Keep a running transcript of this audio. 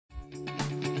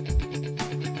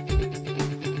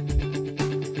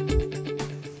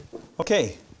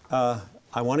Okay,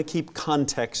 I want to keep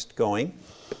context going,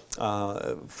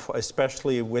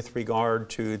 especially with regard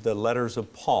to the letters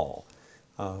of Paul.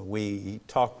 We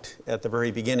talked at the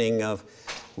very beginning of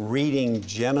reading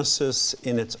Genesis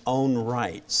in its own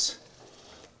rights.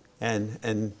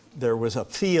 And there was a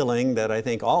feeling that I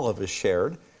think all of us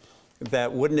shared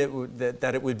that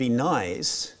that it would be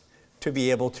nice to be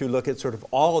able to look at sort of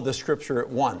all of the Scripture at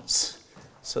once,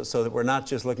 so that we're not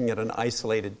just looking at an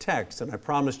isolated text. And I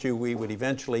promised you we would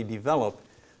eventually develop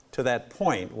to that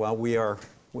point. Well, we are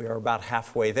about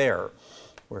halfway there.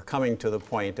 We're coming to the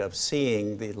point of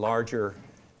seeing the larger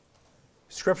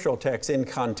scriptural text in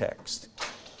context.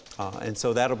 And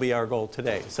so that'll be our goal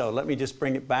today. So let me just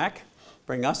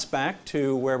bring us back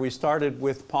to where we started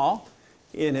with Paul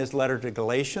in his letter to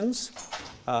Galatians.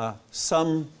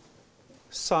 Some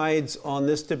sides on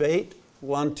this debate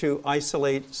want to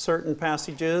isolate certain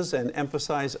passages and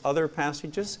emphasize other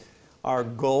passages. Our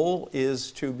goal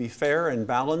is to be fair and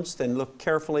balanced and look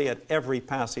carefully at every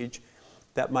passage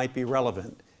that might be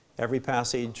relevant. Every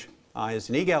passage I, as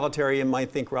an egalitarian, might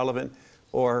think relevant,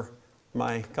 or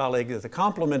my colleague as a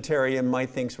complementarian might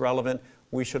think relevant.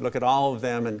 We should look at all of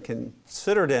them and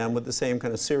consider them with the same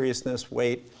kind of seriousness,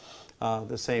 weight,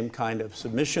 the same kind of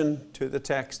submission to the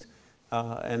text,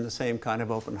 and the same kind of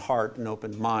open heart and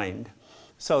open mind.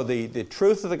 So the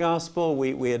truth of the gospel,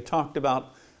 we had talked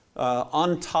about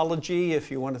ontology, if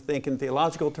you want to think in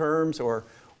theological terms, or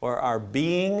our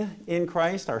being in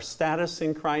Christ, our status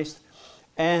in Christ,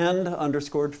 and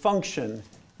underscored function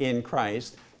in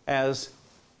Christ, as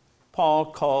Paul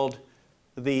called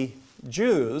the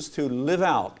Jews to live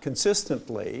out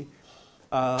consistently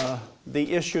the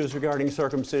issues regarding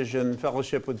circumcision,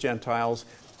 fellowship with Gentiles,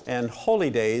 and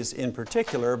holy days in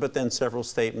particular, but then several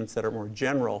statements that are more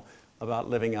general about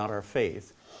living out our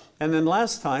faith. And then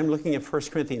last time, looking at 1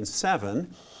 Corinthians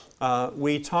 7,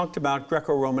 we talked about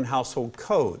Greco-Roman household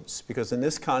codes, because in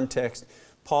this context,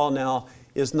 Paul now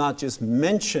is not just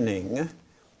mentioning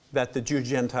that the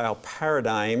Jew-Gentile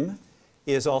paradigm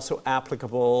is also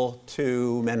applicable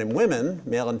to men and women,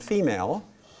 male and female,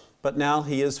 but now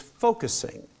he is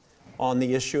focusing on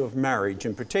the issue of marriage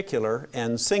in particular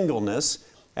and singleness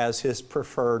as his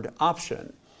preferred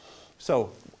option.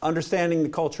 So understanding the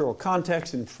cultural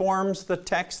context informs the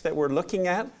text that we're looking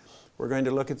at. We're going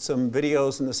to look at some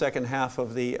videos in the second half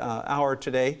of the hour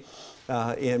today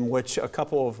in which a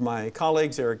couple of my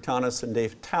colleagues, Eric Tanis and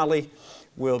Dave Talley,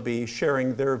 will be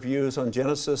sharing their views on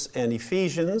Genesis and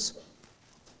Ephesians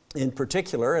in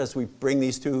particular as we bring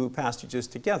these two passages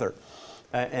together.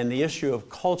 And the issue of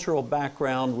cultural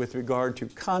background with regard to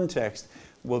context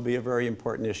will be a very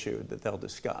important issue that they'll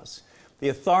discuss. The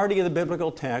authority of the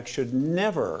biblical text should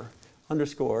never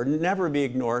be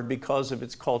ignored because of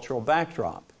its cultural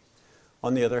backdrop.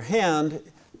 On the other hand,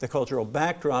 the cultural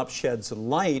backdrop sheds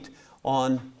light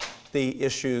on the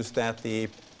issues that the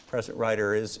present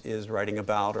writer is writing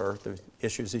about, or the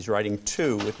issues he's writing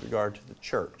to with regard to the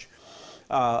church.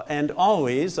 And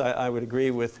always, I would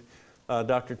agree with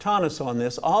Dr. Tanis on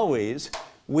this, always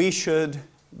we should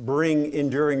bring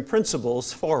enduring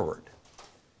principles forward.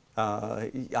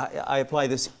 I apply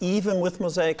this even with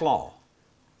Mosaic law,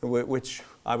 which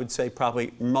I would say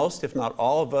probably most, if not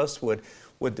all of us, would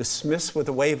dismiss with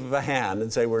a wave of a hand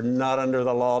and say, we're not under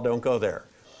the law, don't go there.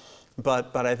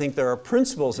 But I think there are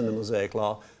principles in the Mosaic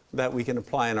law that we can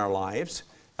apply in our lives,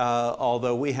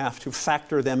 although we have to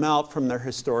factor them out from their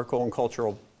historical and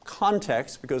cultural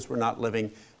context because we're not living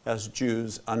as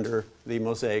Jews under the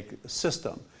Mosaic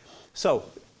system. So,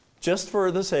 just for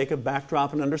the sake of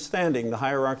backdrop and understanding the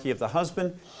hierarchy of the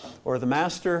husband or the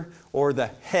master or the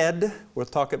head, we'll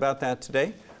talk about that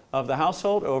today, of the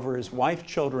household over his wife,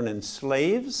 children, and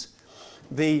slaves,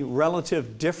 the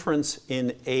relative difference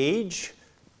in age,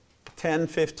 10,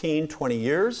 15, 20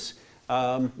 years,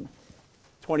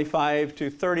 25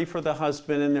 to 30 for the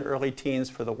husband and the early teens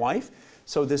for the wife.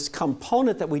 So this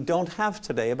component that we don't have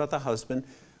today about the husband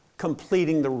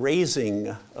completing the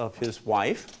raising of his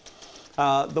wife,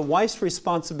 the wife's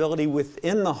responsibility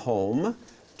within the home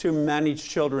to manage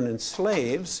children and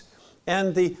slaves,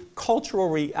 and the cultural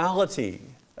reality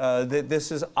that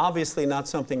this is obviously not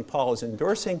something Paul is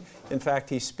endorsing. In fact,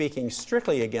 he's speaking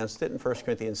strictly against it in 1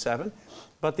 Corinthians 7,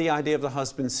 but the idea of the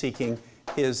husband seeking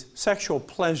his sexual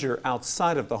pleasure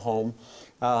outside of the home,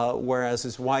 whereas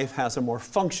his wife has a more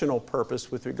functional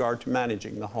purpose with regard to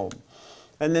managing the home.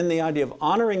 And then the idea of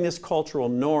honoring this cultural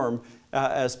norm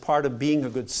as part of being a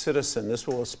good citizen. This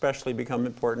will especially become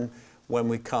important when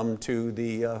we come to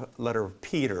the letter of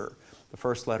Peter, the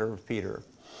first letter of Peter.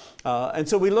 And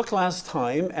so we looked last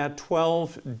time at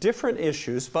 12 different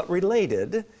issues, but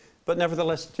related, but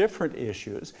nevertheless different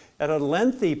issues, at a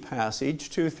lengthy passage,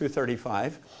 2 through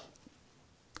 35,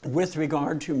 with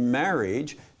regard to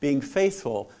marriage, being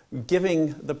faithful,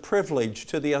 giving the privilege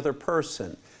to the other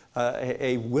person,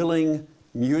 a willing,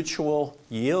 mutual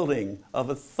yielding of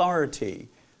authority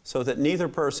so that neither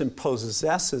person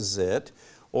possesses it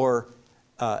or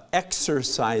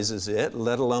exercises it,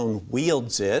 let alone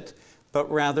wields it, but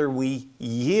rather we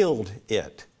yield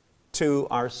it to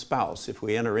our spouse if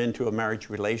we enter into a marriage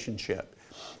relationship.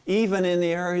 Even in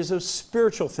the areas of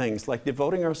spiritual things like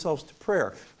devoting ourselves to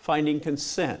prayer, finding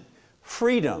consent,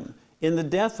 freedom in the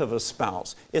death of a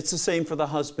spouse. It's the same for the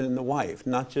husband and the wife,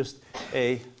 not just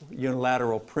a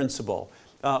unilateral principle.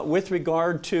 With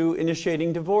regard to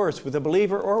initiating divorce with a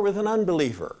believer or with an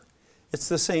unbeliever, it's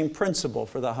the same principle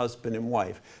for the husband and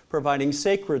wife. Providing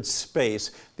sacred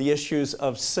space, the issues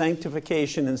of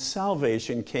sanctification and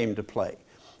salvation came to play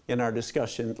in our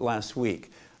discussion last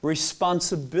week.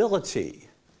 Responsibility,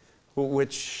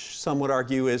 which some would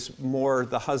argue is more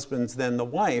the husband's than the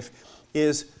wife,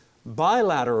 is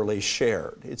bilaterally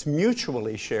shared. It's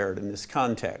mutually shared in this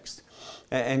context.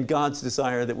 And God's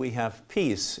desire that we have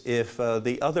peace. If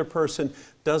the other person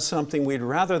does something we'd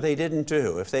rather they didn't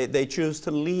do, if they choose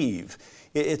to leave,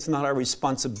 it's not our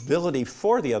responsibility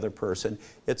for the other person,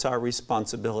 it's our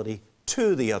responsibility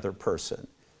to the other person.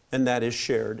 And that is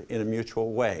shared in a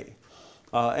mutual way.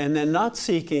 And then not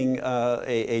seeking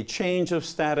a change of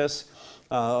status.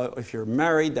 If you're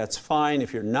married, that's fine.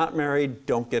 If you're not married,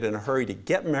 don't get in a hurry to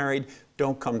get married.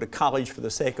 Don't come to college for the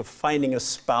sake of finding a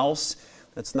spouse.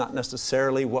 That's not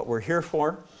necessarily what we're here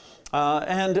for.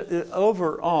 And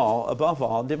overall, above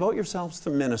all, devote yourselves to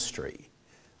ministry.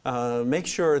 Make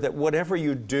sure that whatever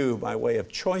you do by way of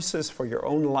choices for your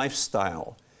own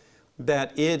lifestyle,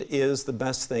 that it is the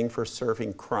best thing for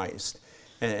serving Christ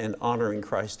and honoring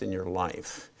Christ in your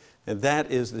life. And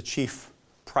that is the chief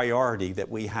priority that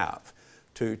we have,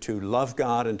 to love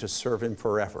God and to serve Him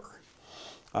forever.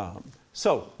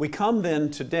 So we come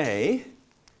then today,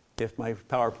 if my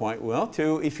PowerPoint will,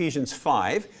 to Ephesians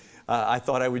 5. I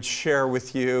thought I would share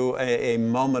with you a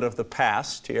moment of the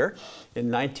past here.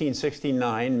 In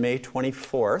 1969, May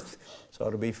 24th, so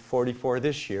it'll be 44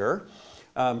 this year,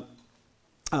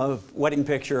 a wedding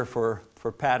picture for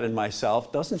Pat and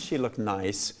myself. Doesn't she look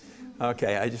nice?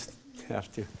 Okay, I just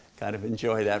have to kind of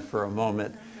enjoy that for a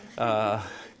moment.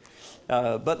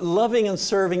 But loving and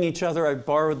serving each other, I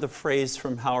borrowed the phrase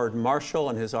from Howard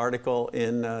Marshall in his article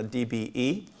in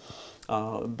DBE.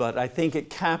 But I think it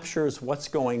captures what's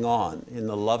going on in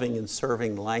the loving and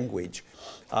serving language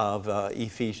of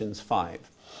Ephesians 5.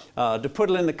 To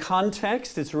put it in the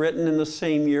context, it's written in the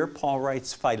same year Paul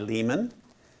writes Philemon.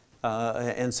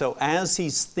 And so as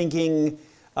he's thinking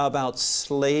about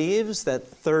slaves, that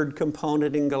third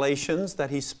component in Galatians that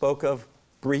he spoke of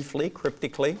briefly,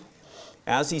 cryptically,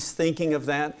 as he's thinking of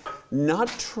that, not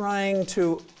trying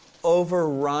to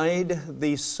override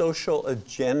the social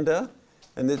agenda,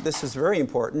 and this is very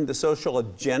important, the social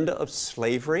agenda of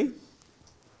slavery,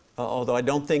 although I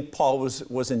don't think Paul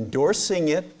was endorsing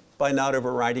it by not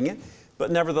overriding it,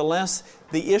 but nevertheless,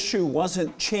 the issue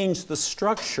wasn't change the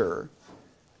structure.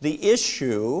 The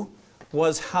issue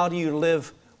was how do you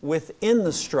live within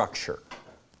the structure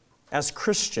as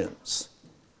Christians.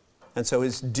 And so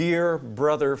his dear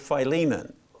brother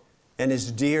Philemon and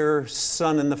his dear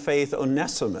son in the faith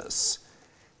Onesimus,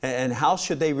 and how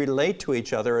should they relate to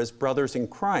each other as brothers in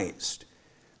Christ?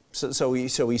 So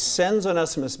he sends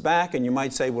Onesimus back, and you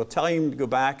might say, well, telling him to go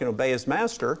back and obey his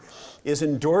master is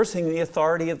endorsing the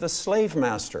authority of the slave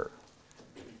master.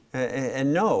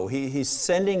 And no, he's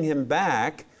sending him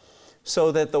back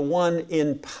so that the one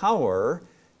in power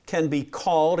can be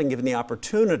called and given the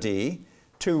opportunity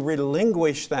to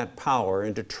relinquish that power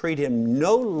and to treat him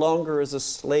no longer as a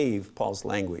slave, Paul's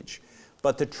language,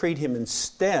 but to treat him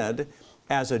instead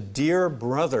as a dear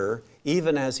brother,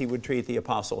 even as he would treat the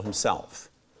apostle himself.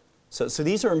 So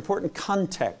these are important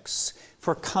contexts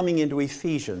for coming into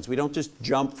Ephesians. We don't just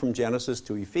jump from Genesis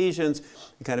to Ephesians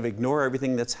and kind of ignore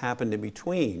everything that's happened in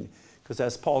between. Because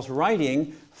as Paul's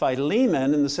writing,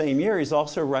 Philemon in the same year, he's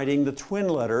also writing the twin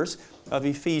letters of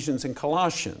Ephesians and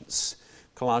Colossians.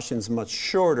 Colossians much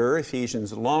shorter,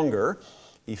 Ephesians longer.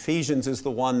 Ephesians is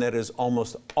the one that is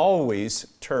almost always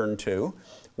turned to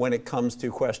when it comes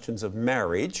to questions of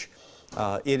marriage.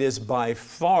 It is by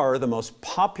far the most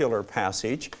popular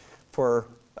passage for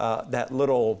that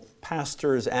little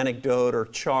pastor's anecdote or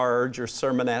charge or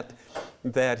sermonette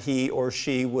that he or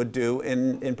she would do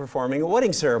in performing a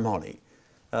wedding ceremony.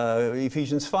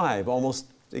 Ephesians 5, almost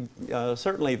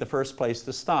certainly the first place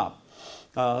to stop.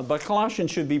 But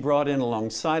Colossians should be brought in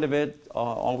alongside of it,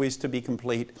 always to be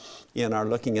complete in our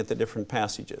looking at the different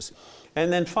passages.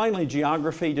 And then finally,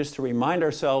 geography, just to remind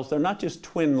ourselves, they're not just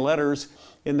twin letters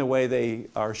in the way they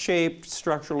are shaped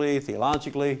structurally,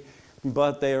 theologically,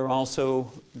 but they are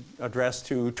also addressed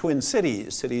to twin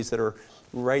cities, cities that are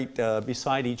right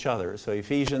beside each other. So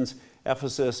Ephesians,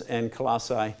 Ephesus, and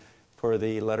Colossae for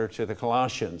the letter to the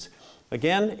Colossians.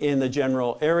 Again, in the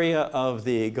general area of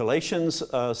the Galatians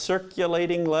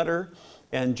circulating letter,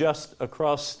 and just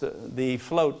across the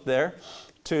float there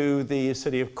to the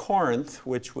city of Corinth,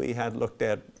 which we had looked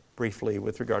at briefly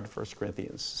with regard to 1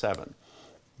 Corinthians 7.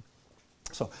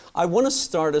 So I want to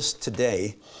start us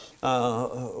today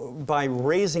by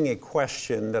raising a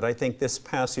question that I think this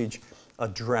passage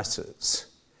addresses,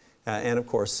 and of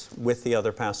course with the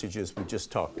other passages we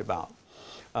just talked about.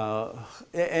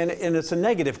 And it's a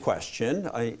negative question.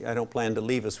 I don't plan to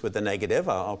leave us with the negative.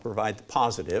 I'll provide the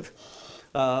positive.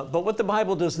 But what the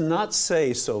Bible does not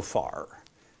say so far,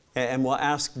 and we'll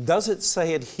ask, does it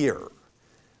say it here?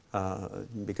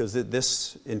 Because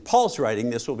this, in Paul's writing,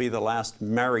 this will be the last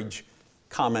marriage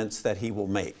comments that he will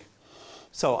make.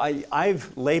 So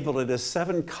I've labeled it as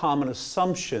 7 common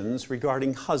assumptions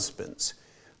regarding husbands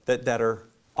that are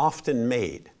often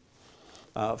made.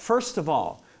 First of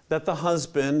all, that the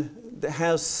husband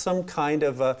has some kind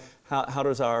of a, how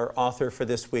does our author for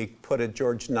this week put it,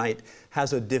 George Knight,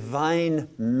 has a divine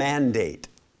mandate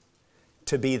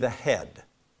to be the head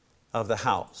of the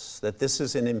house, that this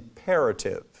is an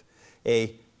imperative,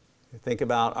 think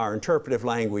about our interpretive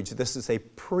language, this is a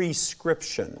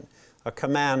prescription, a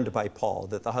command by Paul,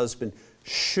 that the husband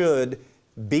should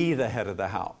be the head of the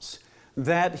house,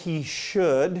 that he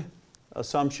should,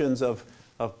 assumptions of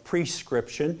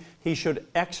prescription, he should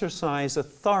exercise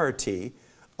authority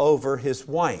over his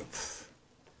wife.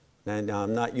 And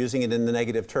I'm not using it in the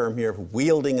negative term here of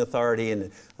wielding authority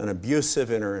in an abusive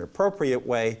and an inappropriate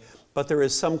way, but there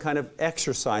is some kind of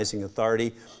exercising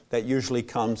authority that usually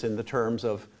comes in the terms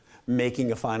of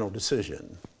making a final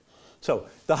decision. So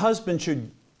the husband should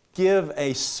give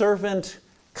a servant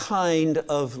kind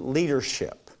of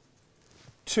leadership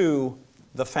to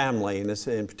the family, and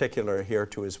in particular here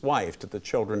to his wife. To the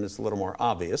children it's a little more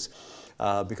obvious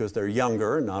because they're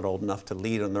younger, not old enough to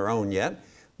lead on their own yet.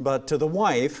 But to the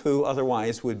wife, who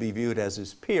otherwise would be viewed as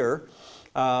his peer,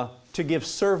 to give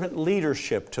servant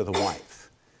leadership to the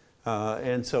wife.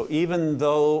 And so even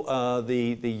though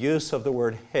the use of the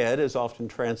word head is often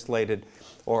translated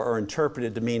or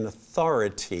interpreted to mean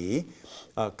authority,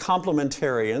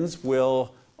 complementarians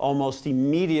will almost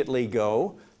immediately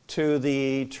go to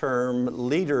the term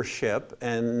leadership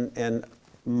and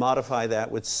modify that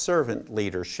with servant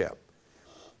leadership.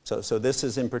 So this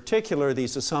is in particular,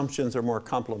 these assumptions are more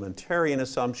complementarian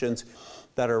assumptions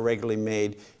that are regularly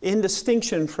made in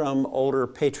distinction from older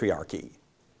patriarchy,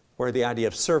 where the idea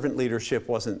of servant leadership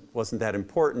wasn't that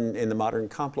important. In the modern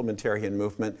complementarian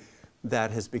movement,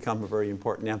 that has become a very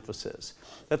important emphasis.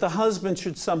 That the husband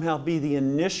should somehow be the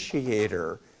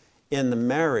initiator in the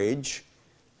marriage,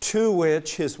 to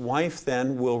which his wife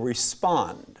then will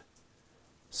respond.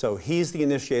 So he's the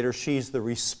initiator, she's the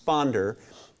responder.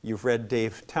 You've read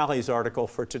Dave Talley's article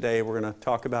for today. We're going to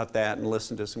talk about that and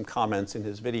listen to some comments in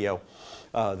his video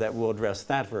that will address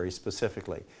that very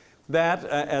specifically. That,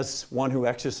 as one who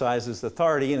exercises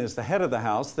authority and is the head of the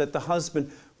house, that the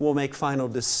husband will make final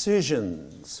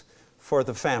decisions for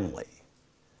the family.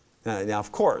 Now,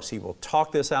 of course, he will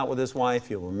talk this out with his wife.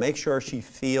 He will make sure she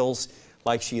feels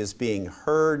like she is being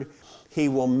heard. He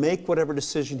will make whatever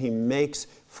decision he makes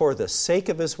for the sake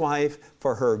of his wife,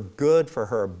 for her good, for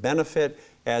her benefit,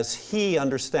 as he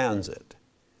understands it.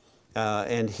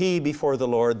 And he, before the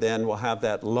Lord, then will have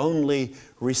that lonely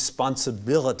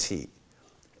responsibility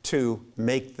to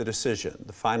make the decision,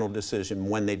 the final decision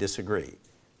when they disagree.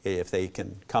 If they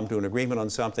can come to an agreement on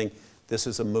something, this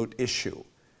is a moot issue.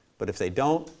 But if they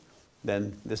don't,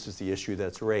 then this is the issue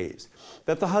that's raised.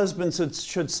 That the husband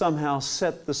should somehow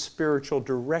set the spiritual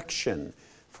direction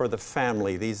for the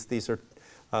family. These are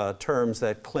terms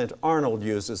that Clint Arnold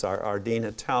uses, our dean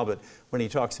at Talbot, when he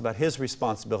talks about his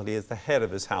responsibility as the head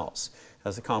of his house,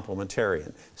 as a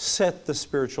complementarian. Set the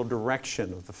spiritual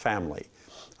direction of the family.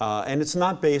 And it's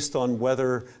not based on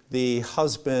whether the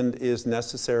husband is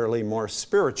necessarily more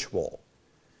spiritual.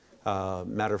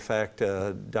 Matter of fact,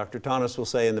 Dr. Thomas will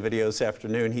say in the video this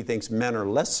afternoon, he thinks men are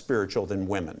less spiritual than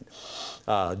women,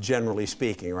 generally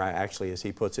speaking, right? Actually, as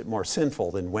he puts it, more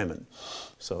sinful than women.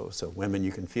 So women,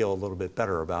 you can feel a little bit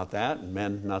better about that, and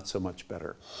men, not so much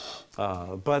better.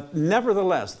 But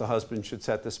nevertheless, the husband should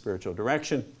set the spiritual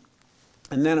direction.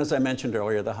 And then, as I mentioned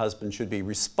earlier, the husband should be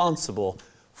responsible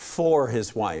for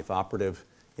his wife. Operative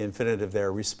infinitive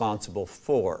there, responsible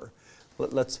for.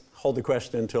 Let's hold the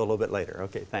question until a little bit later.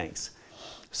 Okay, thanks.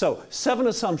 So 7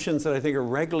 assumptions that I think are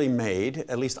regularly made,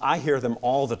 at least I hear them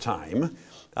all the time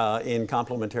in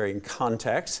complementarian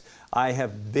context. I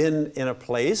have been in a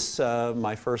place,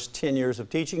 my first 10 years of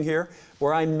teaching here,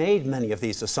 where I made many of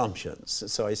these assumptions.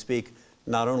 So I speak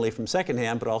not only from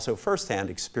secondhand, but also firsthand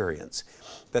experience,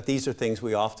 that these are things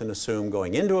we often assume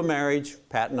going into a marriage.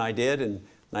 Pat and I did in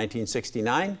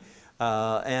 1969.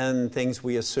 And things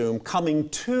we assume coming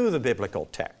to the biblical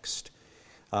text.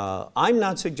 I'm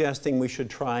not suggesting we should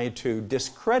try to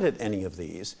discredit any of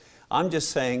these. I'm just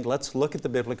saying let's look at the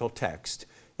biblical text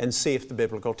and see if the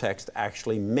biblical text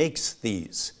actually makes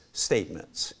these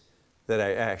statements that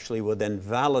actually will then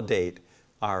validate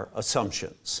our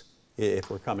assumptions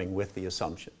if we're coming with the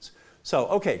assumptions. So,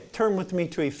 okay, turn with me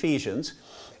to Ephesians.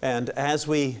 And as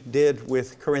we did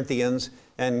with Corinthians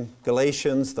and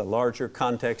Galatians, the larger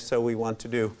context, so we want to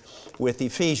do with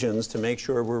Ephesians to make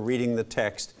sure we're reading the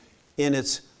text in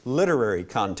its literary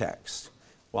context.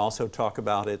 We'll also talk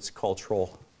about its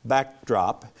cultural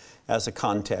backdrop as a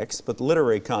context, but the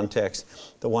literary context,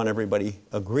 the one everybody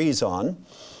agrees on.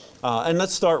 And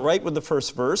let's start right with the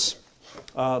first verse.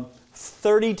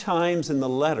 30 times in the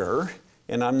letter,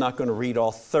 and I'm not going to read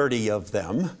all 30 of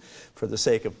them for the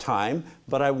sake of time,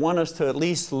 but I want us to at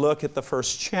least look at the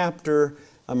first chapter.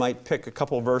 I might pick a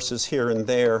couple verses here and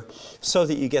there so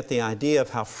that you get the idea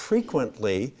of how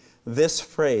frequently this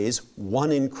phrase,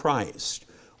 one in Christ,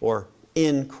 or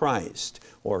in Christ,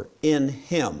 or in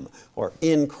Him, or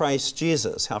in Christ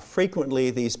Jesus, how frequently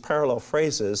these parallel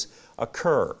phrases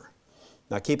occur.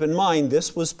 Now keep in mind,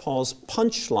 this was Paul's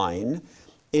punchline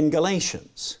in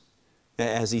Galatians,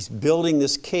 as he's building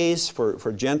this case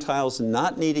for Gentiles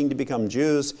not needing to become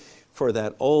Jews, for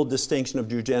that old distinction of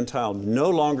Jew-Gentile no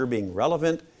longer being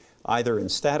relevant, either in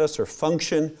status or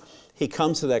function. He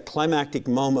comes to that climactic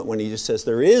moment when he just says,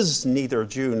 there is neither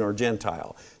Jew nor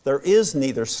Gentile. There is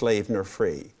neither slave nor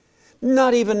free,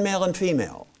 not even male and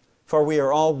female, for we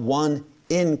are all one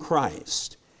in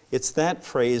Christ. It's that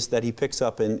phrase that he picks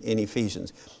up in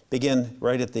Ephesians. Begin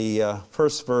right at the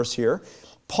first verse here.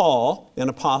 Paul, an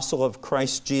apostle of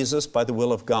Christ Jesus by the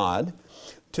will of God,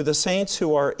 to the saints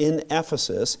who are in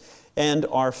Ephesus and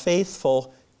are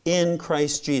faithful in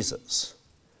Christ Jesus.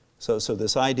 So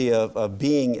this idea of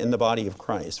being in the body of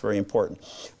Christ, very important.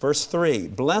 Verse 3,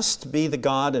 blessed be the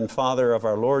God and Father of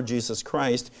our Lord Jesus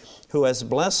Christ, who has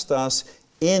blessed us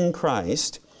in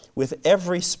Christ with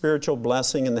every spiritual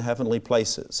blessing in the heavenly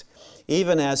places,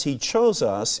 even as He chose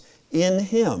us in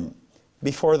Him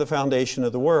before the foundation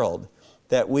of the world,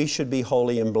 that we should be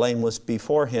holy and blameless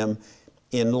before Him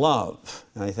in love.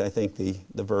 I think the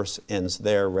verse ends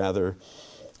there rather,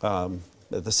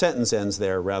 the sentence ends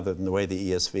there rather than the way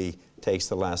the ESV takes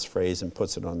the last phrase and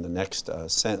puts it on the next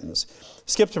sentence.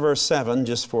 Skip to verse 7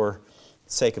 just for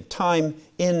sake of time.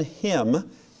 In Him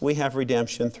we have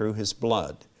redemption through His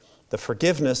blood, the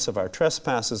forgiveness of our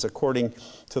trespasses according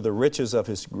to the riches of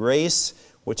His grace,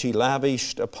 which He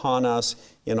lavished upon us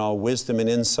in all wisdom and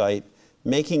insight,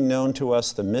 making known to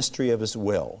us the mystery of His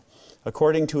will,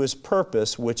 according to His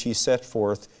purpose, which He set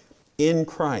forth in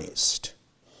Christ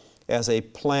as a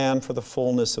plan for the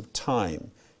fullness of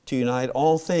time, to unite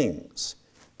all things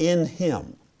in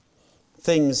Him,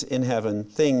 things in heaven,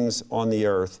 things on the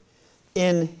earth.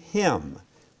 In Him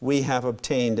we have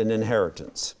obtained an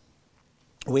inheritance.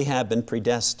 We have been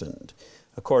predestined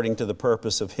according to the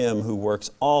purpose of Him who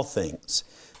works all things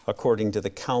according to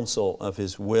the counsel of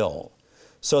His will,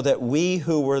 so that we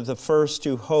who were the first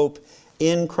to hope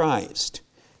in Christ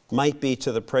might be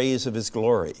to the praise of His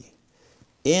glory.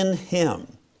 In Him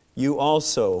you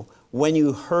also, when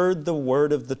you heard the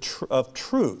word of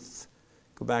truth,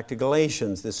 go back to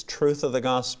Galatians, this truth of the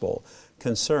gospel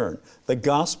concern, the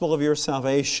gospel of your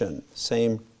salvation,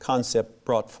 same concept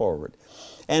brought forward,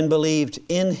 and believed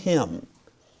in Him,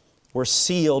 were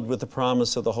sealed with the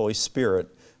promise of the Holy Spirit,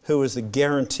 who is the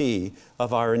guarantee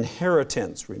of our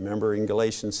inheritance. Remember in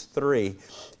Galatians 3,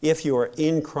 if you are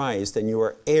in Christ, then you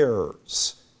are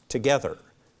heirs together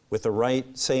with the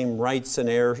same rights and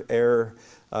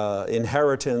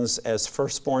inheritance as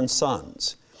firstborn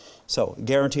sons. So,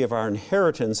 guarantee of our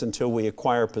inheritance until we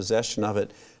acquire possession of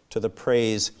it to the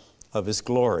praise of His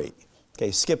glory.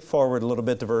 Okay, skip forward a little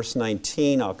bit to verse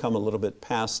 19. I'll come a little bit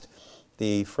past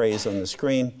the phrase on the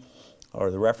screen, or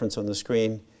the reference on the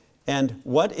screen. And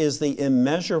what is the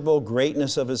immeasurable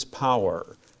greatness of His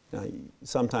power? Now,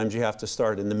 sometimes you have to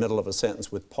start in the middle of a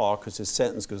sentence with Paul because his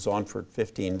sentence goes on for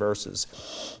 15 verses.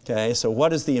 Okay, so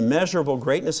what is the immeasurable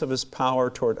greatness of His power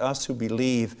toward us who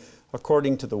believe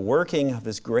according to the working of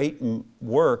his great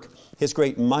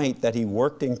might that he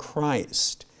worked in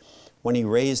Christ, when he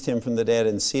raised him from the dead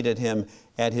and seated him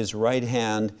at his right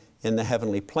hand in the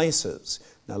heavenly places.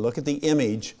 Now look at the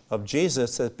image of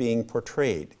Jesus that's being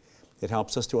portrayed. It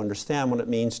helps us to understand what it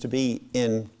means to be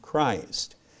in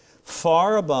Christ.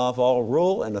 Far above all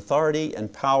rule and authority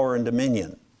and power and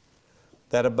dominion,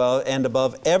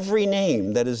 above every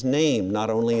name that is named, not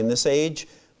only in this age,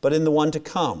 but in the one to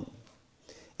come.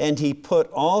 And he put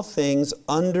all things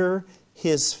under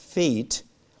his feet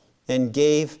and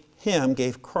gave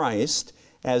Christ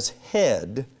as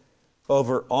head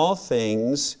over all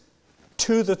things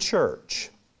to the church.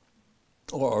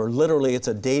 Or literally, it's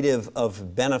a dative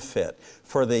of benefit,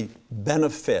 for the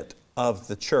benefit of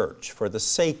the church, for the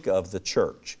sake of the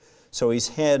church. So he's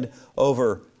head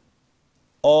over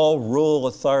all rule,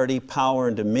 authority, power,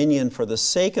 and dominion for the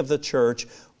sake of the church,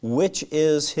 which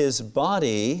is his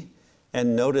body.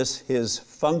 And notice his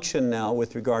function now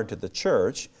with regard to the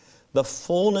church, the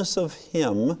fullness of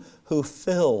him who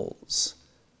fills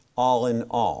all in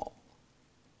all.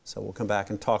 So we'll come back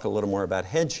and talk a little more about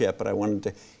headship, but I wanted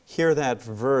to hear that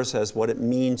verse as what it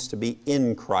means to be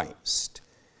in Christ,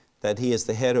 that he is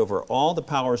the head over all the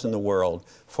powers in the world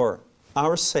for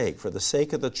our sake, for the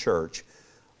sake of the church,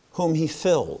 whom he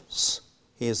fills.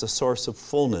 He is a source of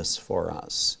fullness for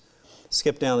us.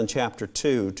 Skip down in chapter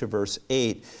 2 to verse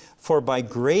 8. For by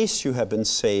grace you have been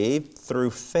saved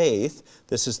through faith.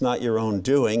 This is not your own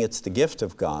doing, it's the gift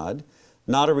of God,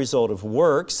 not a result of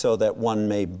works, so that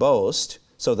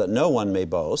no one may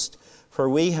boast. For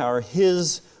we are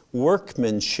his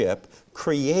workmanship,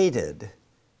 created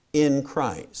in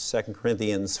Christ. 2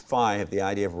 Corinthians 5, the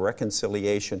idea of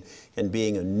reconciliation and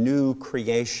being a new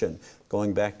creation.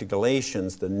 Going back to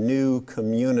Galatians, the new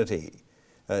community.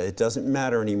 It doesn't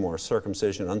matter anymore,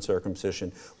 circumcision,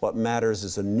 uncircumcision. What matters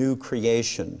is a new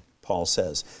creation, Paul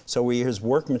says. So we are his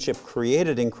workmanship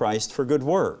created in Christ for good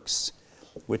works,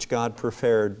 which God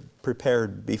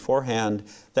prepared beforehand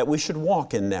that we should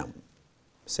walk in them.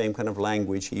 Same kind of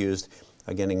language he used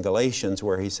again in Galatians,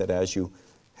 where he said, as you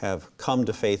have come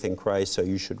to faith in Christ, so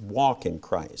you should walk in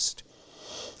Christ.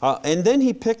 And then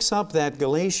he picks up that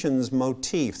Galatians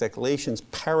motif, that Galatians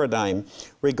paradigm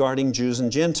regarding Jews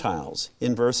and Gentiles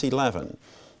in verse 11.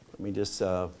 Let me just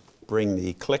bring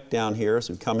the click down here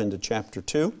as we come into chapter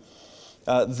 2.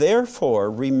 Therefore,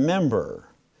 remember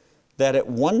that at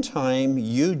one time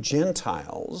you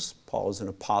Gentiles, Paul is an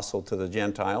apostle to the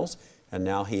Gentiles, and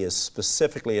now he is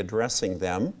specifically addressing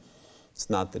them. It's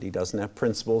not that he doesn't have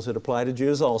principles that apply to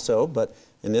Jews also, but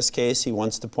in this case, he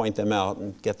wants to point them out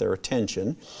and get their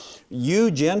attention.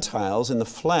 You Gentiles in the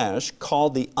flesh,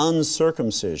 called the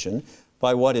uncircumcision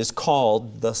by what is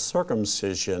called the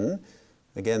circumcision.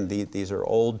 Again, these are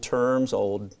old terms,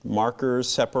 old markers,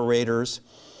 separators.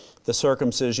 The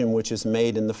circumcision which is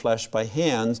made in the flesh by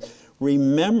hands.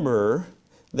 Remember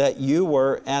that you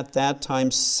were at that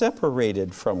time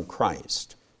separated from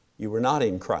Christ. You were not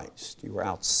in Christ. You were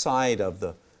outside of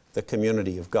the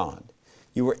community of God.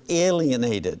 You were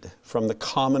alienated from the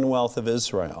commonwealth of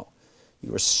Israel.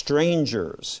 You were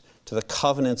strangers to the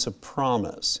covenants of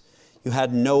promise. You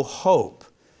had no hope.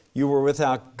 You were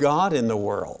without God in the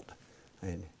world.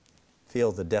 And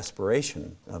feel the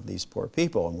desperation of these poor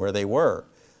people and where they were.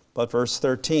 But verse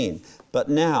 13, but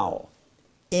now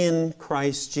in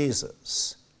Christ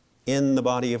Jesus, in the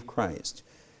body of Christ,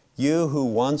 you who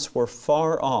once were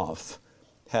far off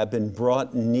have been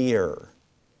brought near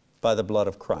by the blood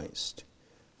of Christ.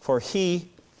 For he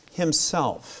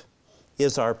himself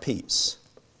is our peace,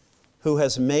 who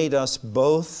has made us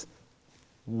both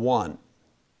one.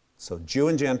 So Jew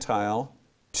and Gentile,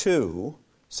 two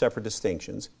separate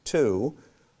distinctions, two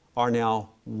are now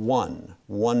one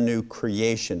new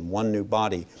creation, one new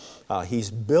body. He's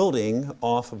building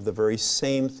off of the very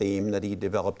same theme that he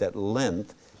developed at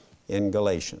length in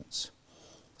Galatians.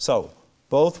 So,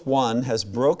 both one has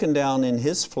broken down in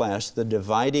his flesh the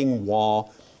dividing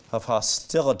wall of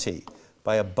hostility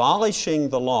by abolishing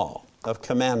the law of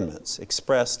commandments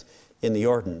expressed in the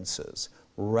ordinances.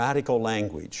 Radical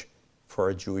language for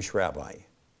a Jewish rabbi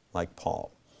like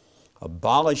Paul.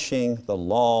 Abolishing the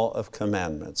law of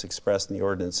commandments expressed in the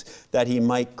ordinance, that he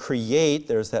might create,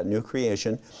 there's that new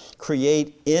creation,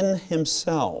 create in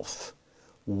himself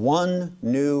one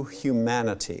new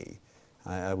humanity.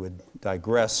 I would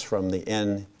digress from the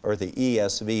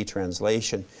ESV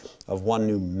translation of one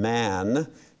new man.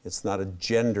 It's not a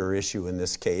gender issue in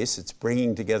this case. It's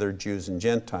bringing together Jews and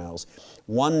Gentiles.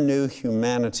 One new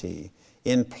humanity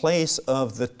in place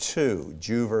of the two,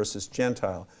 Jew versus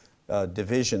Gentile,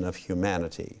 division of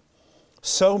humanity.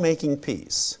 So making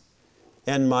peace,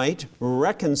 and might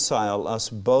reconcile us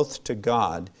both to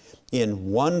God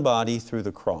in one body through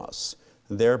the cross,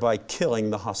 thereby killing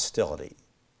the hostility.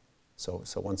 So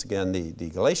once again, the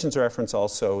Galatians reference,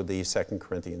 also the 2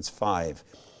 Corinthians 5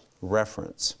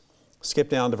 reference. Skip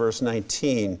down to verse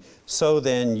 19. So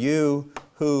then you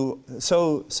are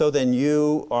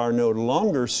no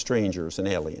longer strangers and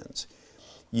aliens.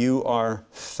 You are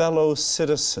fellow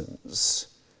citizens,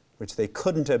 which they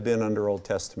couldn't have been under Old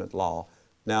Testament law.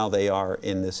 Now they are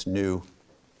in this new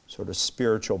sort of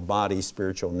spiritual body,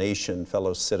 spiritual nation,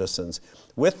 fellow citizens,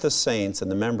 with the saints and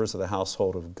the members of the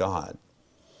household of God.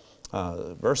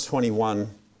 Verse 21,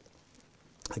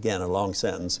 again, a long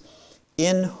sentence.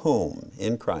 In whom,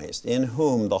 in Christ, in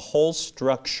whom the whole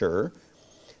structure,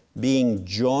 being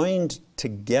joined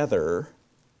together,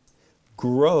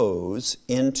 grows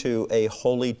into a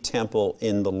holy temple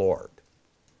in the Lord.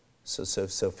 So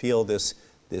feel this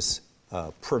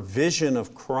provision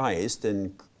of Christ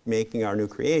in making our new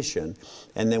creation,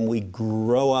 and then we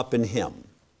grow up in Him.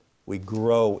 We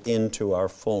grow into our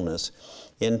fullness,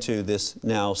 into this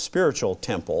now spiritual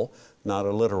temple, not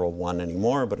a literal one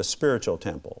anymore, but a spiritual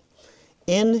temple.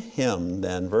 In Him,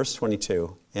 then, verse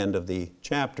 22, end of the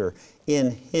chapter,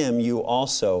 in Him you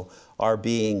also are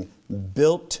being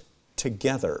built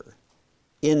together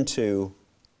into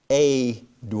a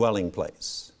dwelling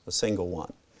place, a single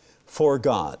one, for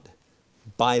God,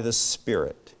 by the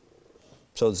Spirit.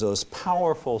 So there's this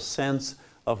powerful sense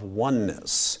of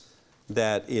oneness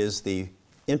that is the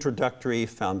introductory,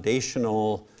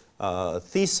 foundational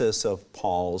thesis of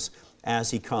Paul's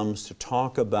as he comes to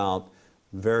talk about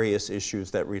various issues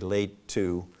that relate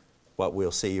to what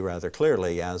we'll see rather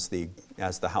clearly as the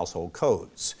household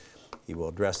codes. He will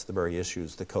address the very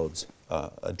issues the codes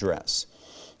address.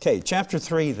 Okay, chapter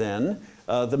 3 then,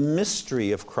 the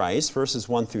mystery of Christ, verses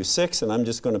 1 through 6, and I'm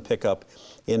just going to pick up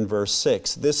in verse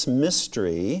 6. This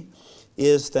mystery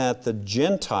is that the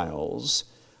Gentiles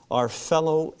are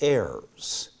fellow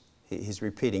heirs. He's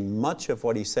repeating much of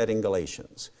what he said in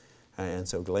Galatians. And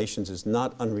so Galatians is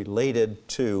not unrelated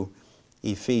to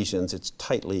Ephesians. It's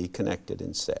tightly connected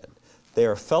instead. They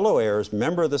are fellow heirs,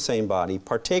 member of the same body,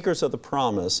 partakers of the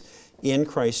promise in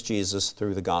Christ Jesus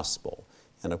through the gospel.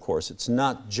 And of course, it's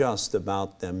not just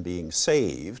about them being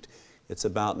saved. It's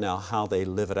about now how they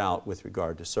live it out with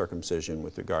regard to circumcision,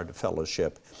 with regard to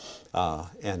fellowship,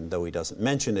 and though he doesn't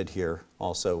mention it here,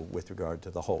 also with regard to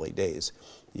the holy days,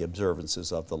 the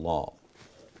observances of the law.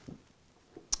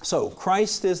 So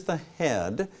Christ is the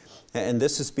head, and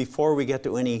this is before we get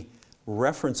to any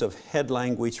reference of head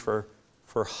language for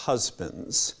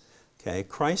husbands. Okay,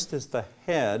 Christ is the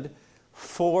head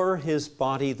for His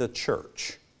body, the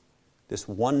church. This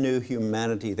one new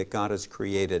humanity that God has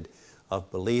created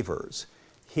of believers.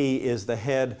 He is the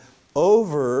head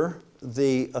over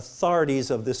the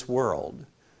authorities of this world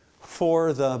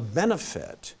for the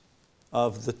benefit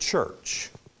of the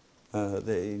church.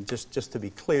 Just to be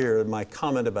clear, my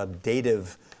comment about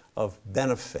dative of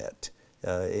benefit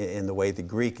in the way the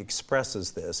Greek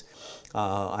expresses this.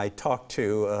 I talked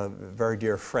to a very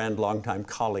dear friend, longtime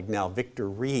colleague now, Victor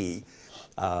Ree.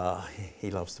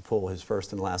 He loves to pull his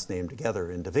first and last name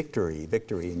together into victory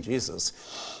in Jesus.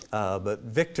 But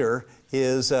Victor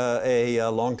is a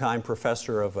longtime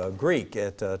professor of Greek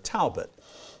at Talbot.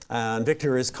 And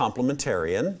Victor is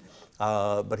complementarian,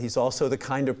 but he's also the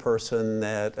kind of person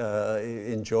that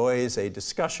enjoys a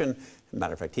discussion. As a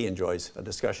matter of fact, he enjoys a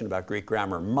discussion about Greek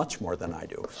grammar much more than I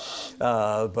do.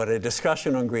 But a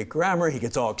discussion on Greek grammar, he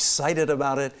gets all excited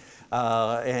about it.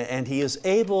 And he is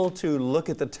able to look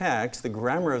at the text, the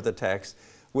grammar of the text,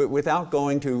 without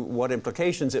going to what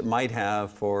implications it might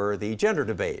have for the gender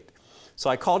debate. So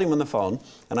I called him on the phone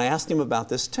and I asked him about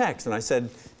this text, and I said,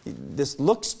 this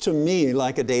looks to me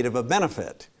like a dative of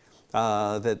benefit,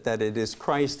 that it is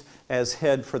Christ as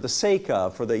head for the sake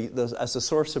of, as a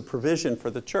source of provision for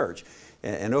the church.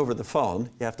 And over the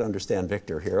phone, you have to understand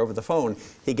Victor here, over the phone,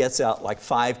 he gets out like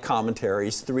 5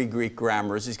 commentaries, 3 Greek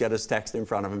grammars, he's got his text in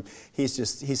front of him.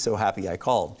 He's so happy I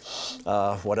called.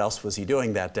 What else was he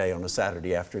doing that day on a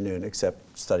Saturday afternoon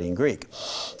except studying Greek?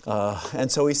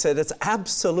 And so he said, it's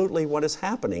absolutely what is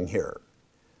happening here.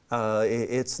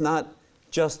 It's not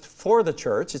just for the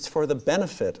church, it's for the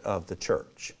benefit of the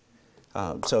church.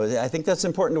 So I think that's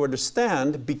important to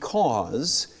understand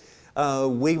because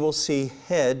we will see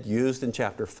head used in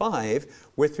chapter 5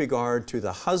 with regard to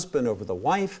the husband over the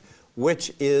wife,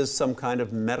 which is some kind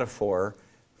of metaphor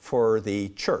for the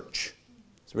church's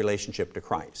relationship to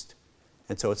Christ.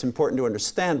 And so it's important to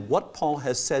understand what Paul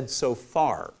has said so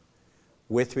far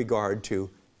with regard to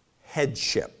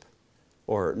headship,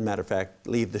 or matter of fact,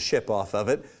 leave the ship off of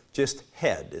it, just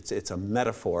head. It's a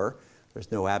metaphor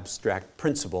There's no abstract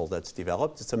principle that's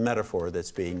developed. It's a metaphor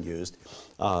that's being used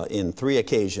in 3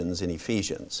 occasions in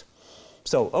Ephesians.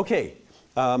 So, okay,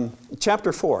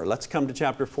 chapter 4. Let's come to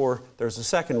chapter 4. There's a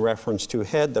second reference to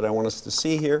head that I want us to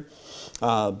see here.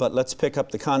 But let's pick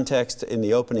up the context in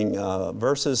the opening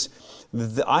verses.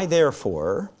 I,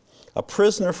 therefore, a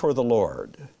prisoner for the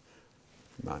Lord,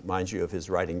 mind you of his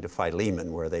writing to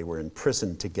Philemon where they were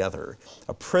imprisoned together,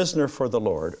 a prisoner for the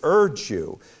Lord, urge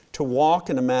you to walk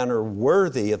in a manner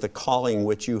worthy of the calling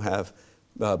which you have,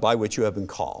 by which you have been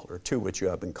called, or to which you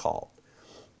have been called.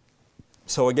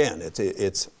 So again,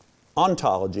 it's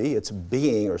ontology, it's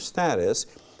being or status,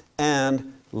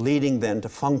 and leading then to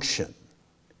function.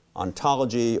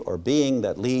 Ontology or being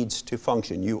that leads to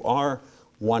function. You are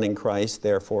one in Christ,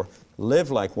 therefore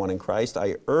live like one in Christ.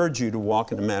 I urge you to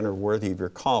walk in a manner worthy of your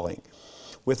calling,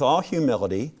 with all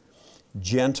humility,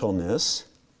 gentleness,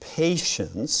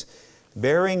 patience,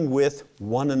 bearing with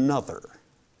one another.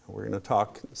 We're going to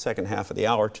talk the second half of the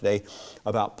hour today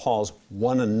about Paul's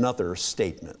one another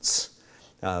statements.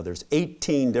 There's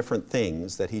 18 different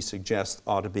things that he suggests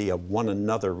ought to be a one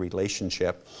another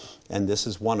relationship, and this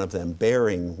is one of them,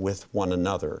 bearing with one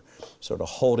another, sort of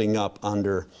holding up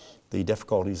under the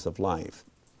difficulties of life.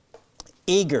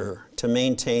 Eager to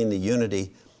maintain the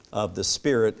unity of the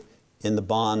Spirit in the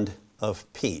bond of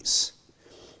peace.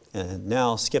 And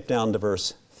now skip down to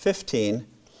verse 15.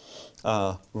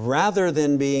 Rather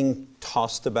than being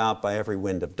tossed about by every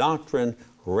wind of doctrine,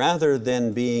 rather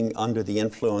than being under the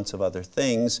influence of other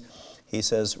things, he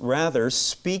says, rather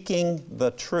speaking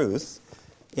the truth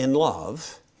in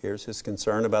love. Here's his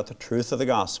concern about the truth of the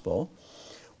gospel.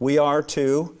 We are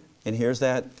to, and here's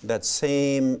that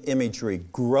same imagery,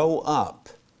 grow up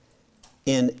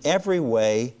in every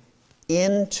way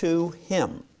into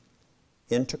Him,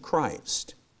 into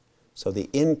Christ. So the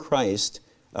in Christ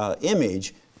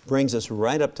image brings us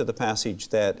right up to the passage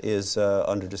that is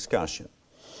under discussion.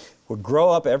 We grow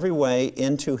up every way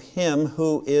into Him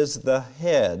who is the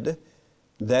head,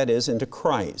 that is, into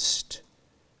Christ.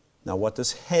 Now, what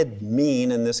does head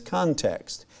mean in this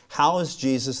context? How is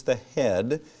Jesus the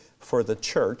head for the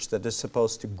church that is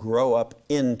supposed to grow up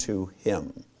into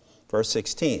Him? Verse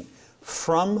 16,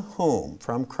 from whom,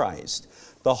 from Christ,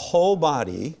 the whole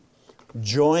body,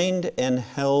 joined and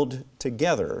held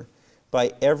together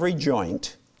by every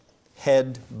joint,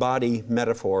 head, body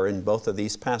metaphor in both of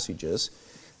these passages,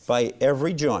 by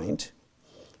every joint,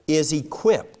 is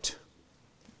equipped,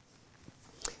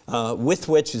 with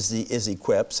which is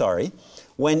equipped,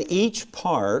 when each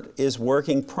part is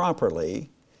working properly,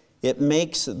 it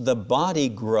makes the body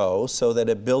grow so that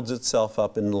it builds itself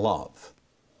up in love.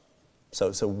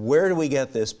 So where do we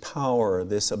get this power,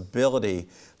 this ability,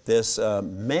 this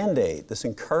mandate, this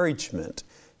encouragement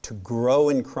to grow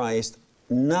in Christ,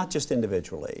 not just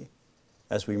individually,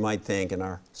 as we might think in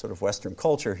our sort of Western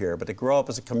culture here, but to grow up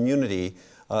as a community,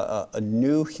 a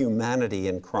new humanity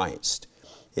in Christ.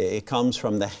 It comes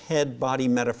from the head-body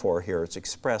metaphor here. It's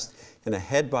expressed in a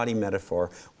head-body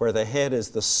metaphor where the head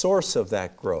is the source of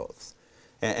that growth.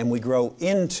 And we grow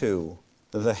into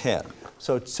the head.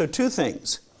 So 2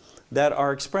 things that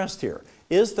are expressed here.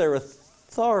 Is there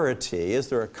authority, is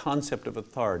there a concept of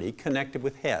authority connected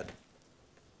with head?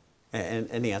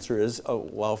 And the answer is,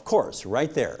 well, of course,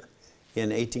 right there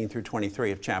in 18 through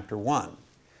 23 of chapter 1.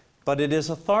 But it is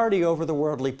authority over the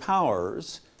worldly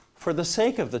powers for the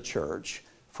sake of the church,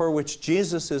 for which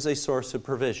Jesus is a source of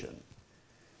provision.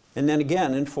 And then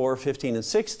again in 4, 15, and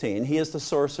 16, He is the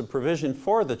source of provision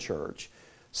for the church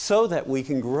so that we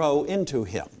can grow into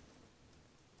Him.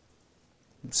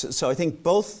 So I think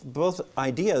both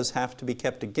ideas have to be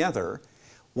kept together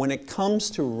when it comes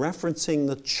to referencing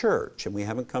the church. And we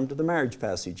haven't come to the marriage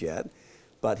passage yet,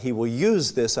 but he will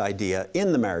use this idea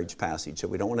in the marriage passage, so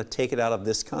we don't want to take it out of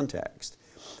this context.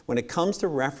 When it comes to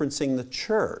referencing the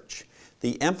church,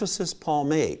 the emphasis Paul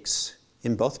makes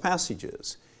in both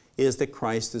passages is that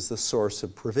Christ is the source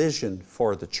of provision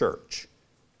for the church.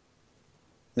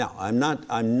 Now, I'm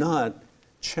not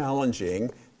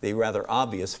challenging the rather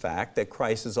obvious fact that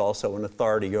Christ is also an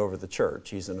authority over the church.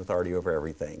 He's an authority over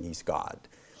everything. He's God.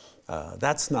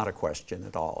 That's not a question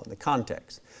at all in the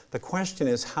context. The question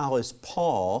is, how is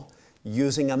Paul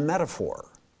using a metaphor?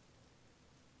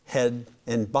 Head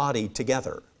and body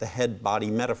together, the head-body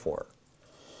metaphor.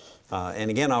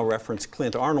 And again, I'll reference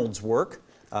Clint Arnold's work.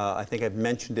 I think I've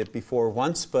mentioned it before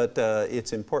once, but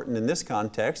it's important in this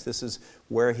context. This is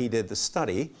where he did the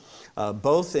study,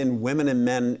 both in Women and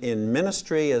Men in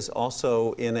Ministry, as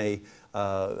also in a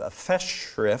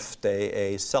Festschrift,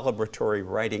 a celebratory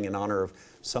writing in honor of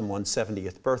someone's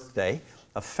 70th birthday,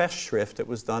 a Festschrift that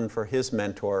was done for his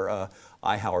mentor,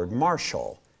 I. Howard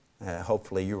Marshall.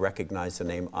 Hopefully you recognize the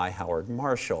name I. Howard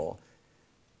Marshall.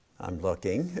 I'm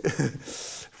looking.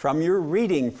 From your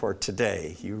reading for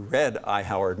today, you read I.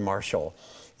 Howard Marshall.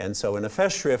 And so in a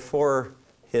festschrift for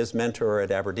his mentor at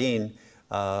Aberdeen,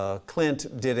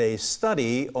 Clint did a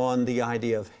study on the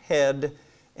idea of head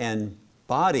and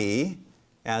body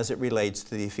as it relates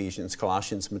to the Ephesians,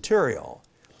 Colossians material.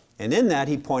 And in that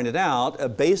he pointed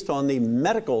out, based on the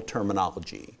medical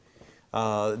terminology,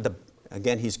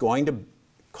 again, he's going to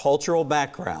cultural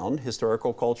background,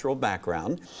 historical cultural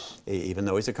background, even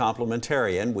though he's a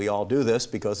complementarian. We all do this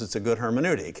because it's a good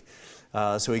hermeneutic.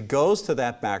 So he goes to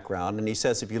that background and he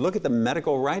says, if you look at the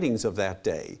medical writings of that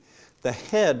day, the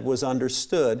head was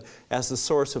understood as the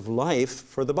source of life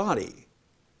for the body.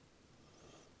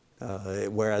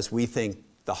 Whereas we think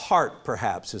the heart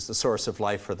perhaps is the source of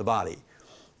life for the body.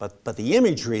 But the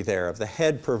imagery there of the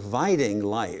head providing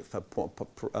life,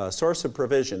 a source of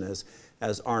provision,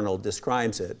 as Arnold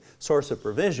describes it, source of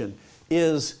provision,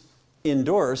 is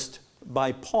endorsed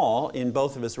by Paul in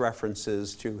both of his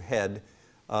references to head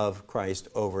of Christ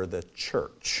over the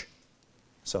church.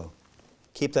 So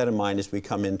keep that in mind as we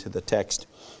come into the text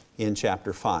in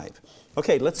chapter 5.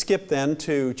 Okay, let's skip then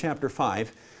to chapter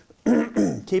 5,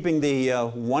 keeping the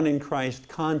one in Christ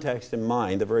context in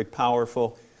mind, the very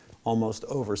powerful, almost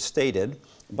overstated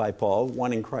by Paul,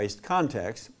 one in Christ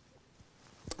context.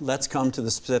 Let's come to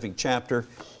the specific chapter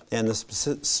and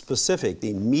the the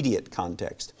immediate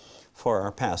context for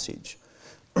our passage.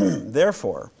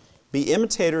 Therefore, be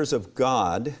imitators of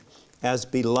God as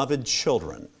beloved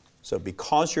children. So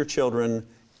because you're children,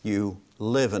 you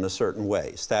live in a certain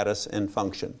way, status and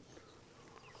function.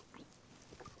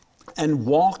 And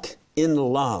walk in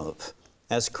love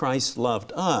as Christ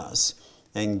loved us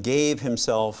and gave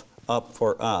himself up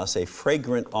for us, a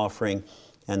fragrant offering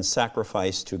and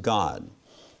sacrifice to God.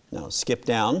 Now skip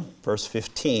down, verse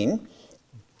 15.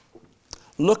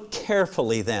 Look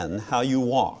carefully then how you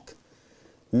walk,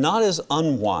 not as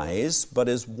unwise, but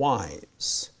as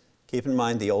wise. Keep in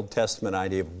mind the Old Testament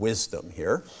idea of wisdom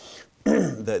here.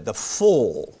 The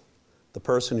fool, the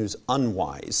person who's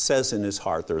unwise, says in his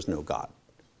heart there's no God.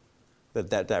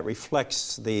 That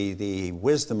reflects the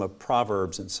wisdom of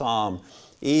Proverbs and Psalm,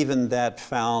 even that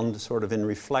found sort of in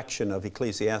reflection of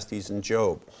Ecclesiastes and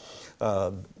Job.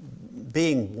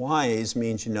 Being wise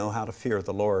means you know how to fear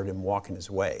the Lord and walk in his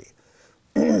way.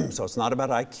 So it's not about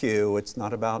IQ, it's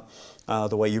not about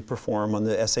the way you perform on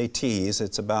the SATs,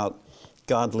 it's about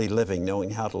godly living, knowing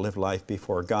how to live life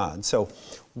before God. So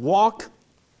walk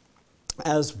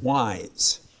as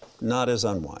wise, not as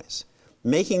unwise,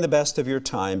 making the best of your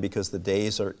time because the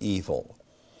days are evil.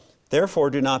 Therefore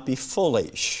do not be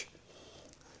foolish.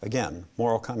 Again,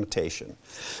 moral connotation.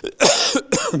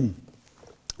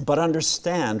 But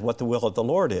understand what the will of the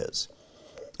Lord is.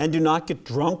 And do not get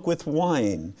drunk with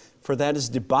wine, for that is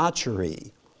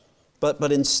debauchery.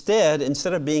 But instead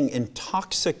of being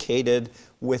intoxicated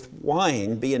with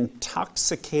wine, be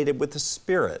intoxicated with the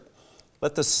Spirit.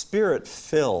 Let the Spirit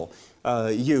fill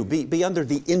you. Be under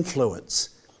the influence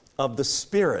of the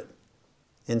Spirit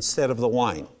instead of the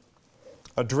wine.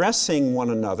 Addressing one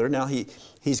another. Now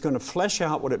he's going to flesh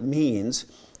out what it means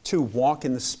to walk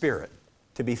in the Spirit,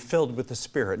 to be filled with the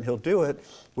Spirit. And he'll do it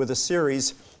with a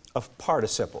series of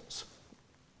participles.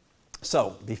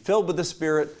 So, be filled with the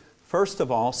Spirit, first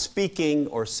of all, speaking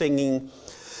or singing,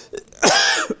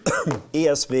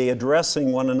 ESV,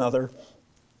 addressing one another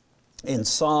in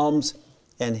psalms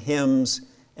and hymns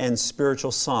and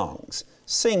spiritual songs,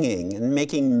 singing and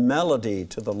making melody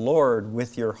to the Lord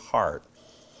with your heart,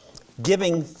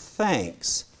 giving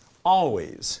thanks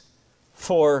always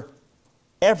for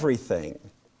everything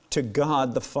to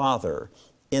God the Father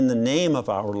in the name of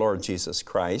our Lord Jesus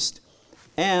Christ,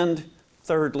 and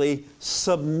thirdly,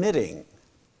 submitting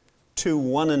to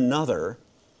one another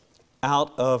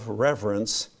out of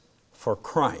reverence for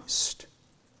Christ.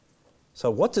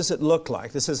 So what does it look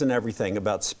like? This isn't everything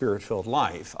about Spirit-filled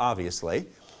life, obviously,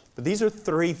 but these are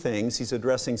three things he's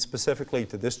addressing specifically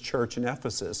to this church in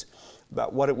Ephesus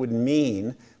about what it would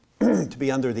mean to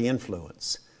be under the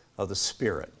influence of the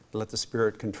Spirit. Let the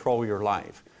Spirit control your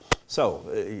life.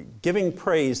 So, giving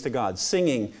praise to God,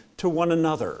 singing to one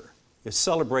another, is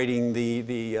celebrating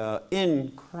the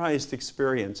in Christ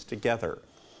experience together.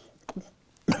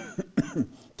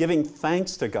 Giving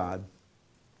thanks to God,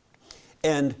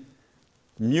 and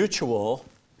mutual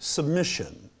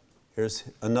submission. Here's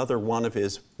another one of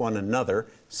his one another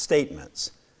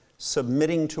statements.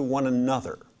 Submitting to one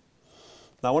another.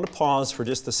 Now I want to pause for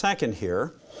just a second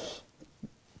here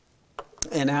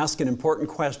and ask an important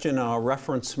question. I'll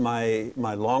reference my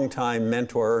longtime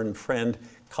mentor and friend,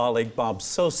 colleague Bob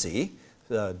Sosi,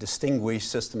 distinguished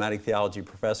systematic theology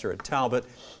professor at Talbot,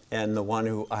 and the one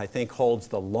who I think holds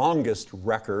the longest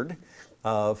record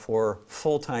for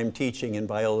full-time teaching in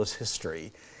Biola's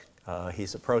history.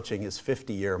 He's approaching his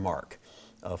 50-year mark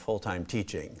of full-time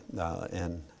teaching,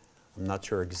 and I'm not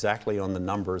sure exactly on the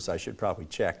numbers. I should probably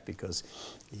check because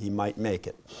he might make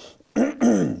it.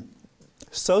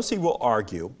 Saucy will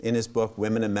argue in his book,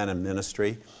 Women and Men in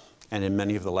Ministry, and in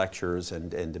many of the lectures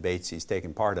and debates he's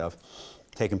taken part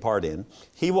in,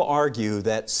 he will argue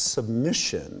that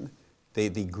submission, the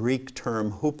Greek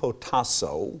term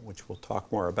hupotasso, which we'll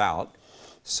talk more about,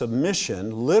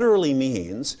 submission literally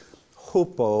means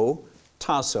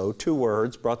hupotasso, two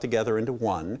words brought together into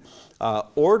one,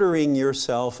 ordering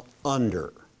yourself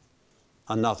under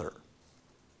another.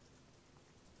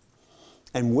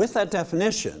 And with that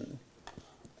definition,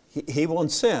 he will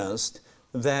insist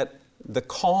that the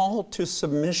call to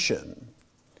submission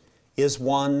is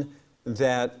one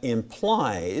that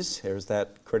implies, here's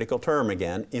that critical term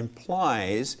again,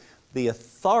 implies the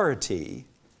authority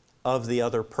of the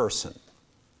other person.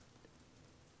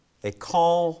 A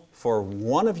call for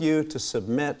one of you to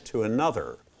submit to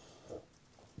another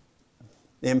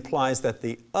implies that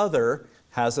the other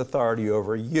has authority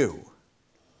over you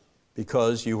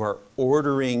because you are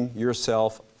ordering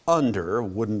yourself under,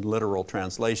 wooden literal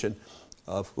translation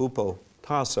of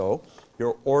hupotasso,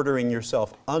 you're ordering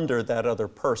yourself under that other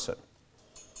person.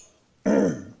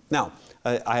 Now,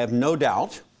 I have no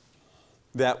doubt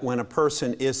that when a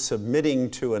person is submitting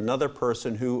to another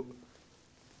person who,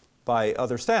 by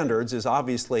other standards, is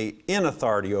obviously in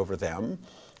authority over them,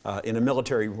 in a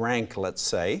military rank, let's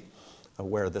say,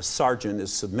 where the sergeant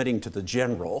is submitting to the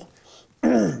general,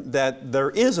 that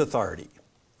there is authority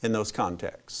in those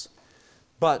contexts.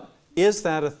 But is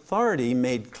that authority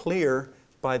made clear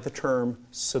by the term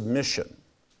submission?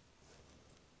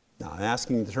 Now, I'm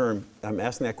asking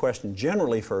that question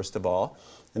generally, first of all,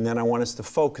 and then I want us to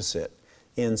focus it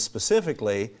in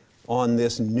specifically on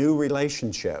this new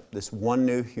relationship, this one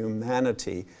new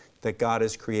humanity that God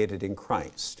has created in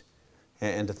Christ.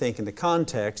 And to think in the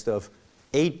context of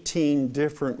 18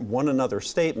 different one another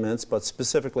statements, but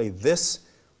specifically this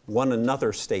one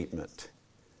another statement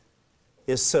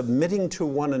is submitting to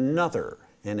one another,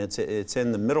 and it's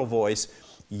in the middle voice,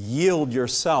 yield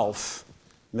yourself,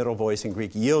 middle voice in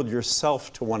Greek, yield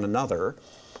yourself to one another.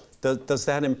 Does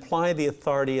that imply the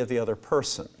authority of the other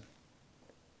person?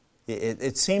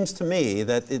 It seems to me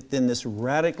that in this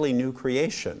radically new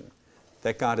creation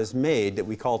that God has made, that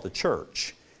we call the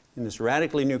church, in this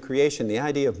radically new creation, the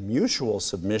idea of mutual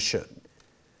submission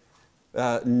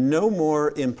no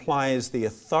more implies the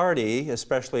authority,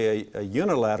 especially a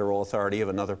unilateral authority of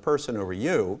another person over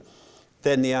you,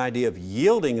 than the idea of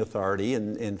yielding authority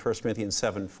in 1 Corinthians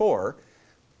 7:4.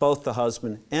 Both the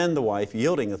husband and the wife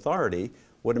yielding authority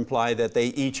would imply that they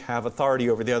each have authority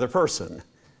over the other person.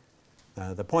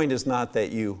 The point is not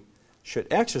that you should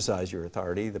exercise your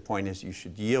authority. The point is you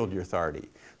should yield your authority.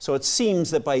 So it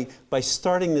seems that by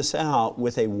starting this out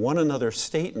with a one another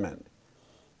statement,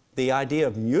 the idea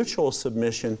of mutual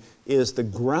submission is the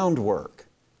groundwork.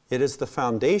 It is the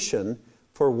foundation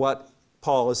for what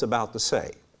Paul is about to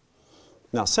say.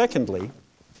 Now, secondly,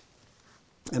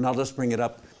 and I'll just bring it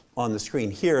up on the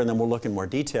screen here, and then we'll look in more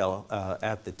detail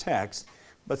at the text.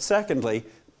 But secondly,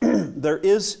 there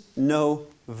is no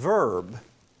verb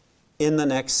in the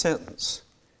next sentence.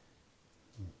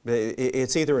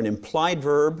 It's either an implied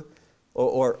verb,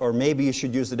 or maybe you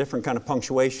should use a different kind of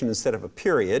punctuation instead of a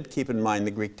period. Keep in mind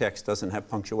the Greek text doesn't have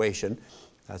punctuation.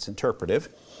 That's interpretive.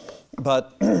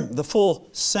 But the full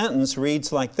sentence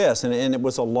reads like this, and it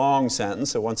was a long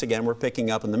sentence, so once again we're picking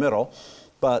up in the middle.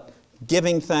 But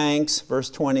giving thanks, verse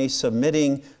 20,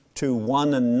 submitting to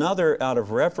one another out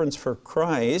of reverence for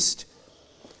Christ,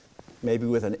 maybe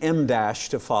with an M dash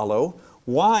to follow,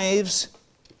 wives,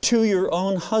 to your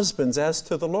own husbands as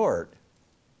to the Lord.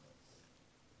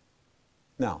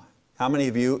 Now, how many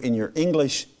of you in your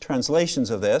English translations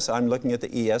of this, I'm looking at the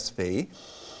ESV,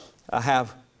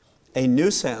 have a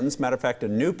new sentence, matter of fact, a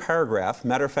new paragraph,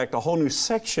 matter of fact, a whole new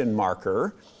section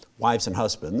marker, wives and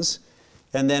husbands,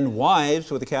 and then wives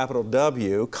with a capital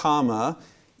W, comma,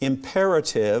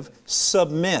 imperative,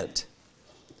 submit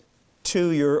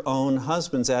to your own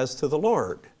husbands as to the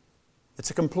Lord. It's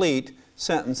a complete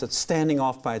sentence that's standing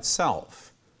off by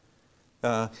itself.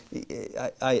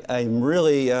 I'm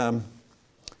really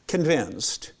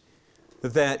convinced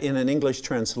that in an English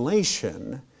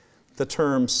translation, the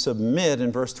term submit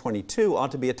in verse 22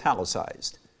 ought to be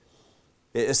italicized,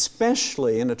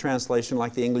 especially in a translation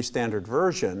like the English Standard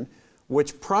Version,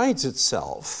 which prides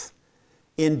itself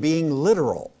in being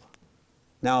literal.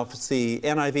 Now, if it's the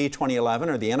NIV 2011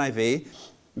 or the NIV,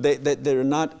 They're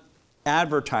not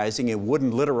advertising a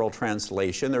wooden literal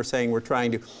translation. They're saying we're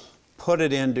trying to put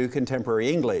it into contemporary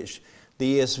English.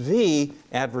 The ESV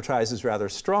advertises rather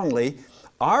strongly.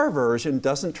 Our version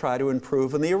doesn't try to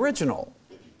improve on the original.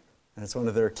 That's one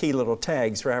of their key little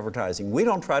tags for advertising. We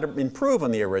don't try to improve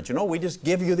on the original. We just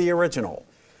give you the original.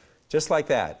 Just like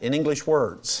that, in English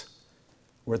words.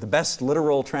 We're the best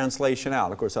literal translation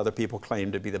out. Of course, other people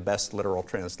claim to be the best literal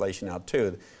translation out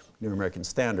too. The New American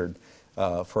Standard,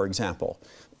 for example.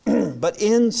 But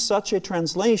in such a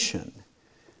translation,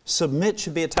 submit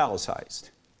should be italicized.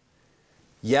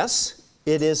 Yes,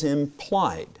 it is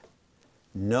implied.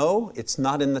 No, it's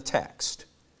not in the text.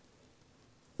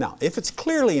 Now, if it's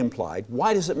clearly implied,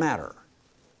 why does it matter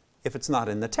if it's not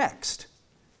in the text?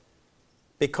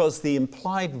 Because the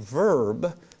implied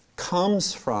verb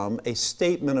comes from a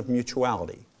statement of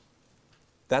mutuality.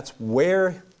 That's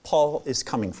where Paul is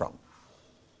coming from.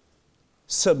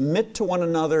 Submit to one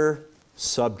another,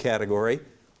 subcategory.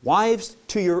 Wives,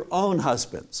 to your own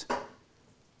husbands.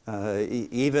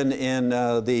 Even in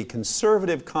the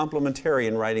conservative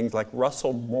complementarian writings like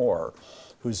Russell Moore,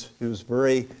 who's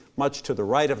very much to the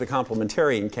right of the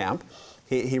complementarian camp,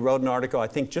 he wrote an article, I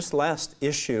think just last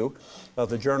issue of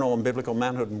the Journal on Biblical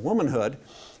Manhood and Womanhood,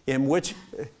 in which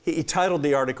he titled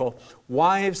the article,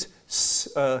 Wives,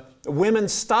 Women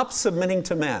Stop Submitting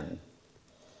to Men.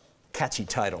 Catchy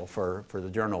title for the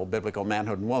Journal of Biblical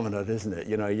Manhood and Womanhood, isn't it?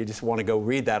 You know, you just want to go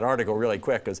read that article really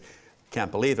quick because you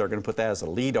can't believe they're going to put that as a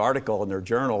lead article in their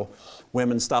journal,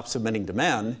 Women Stop Submitting to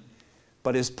Men.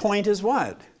 But his point is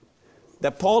what?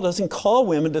 That Paul doesn't call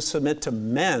women to submit to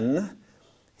men.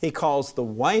 He calls the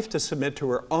wife to submit to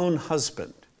her own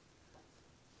husband.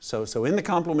 So in the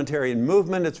complementarian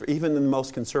movement, it's even in the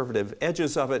most conservative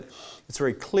edges of it, it's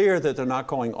very clear that they're not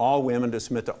calling all women to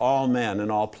submit to all men in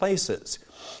all places.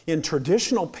 In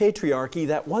traditional patriarchy,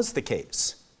 that was the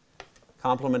case.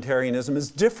 Complementarianism is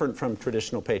different from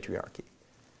traditional patriarchy.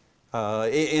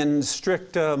 In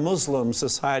strict Muslim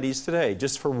societies today,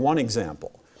 just for one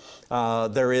example,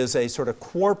 there is a sort of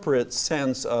corporate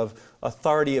sense of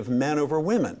authority of men over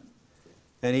women.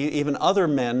 And even other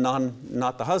men,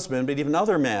 not the husband, but even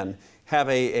other men have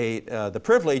the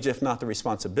privilege, if not the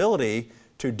responsibility,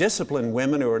 to discipline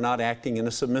women who are not acting in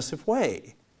a submissive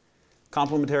way.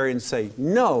 Complementarians say,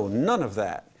 no, none of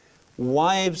that.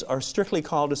 Wives are strictly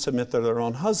called to submit to their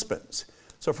own husbands.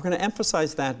 So if we're going to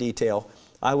emphasize that detail,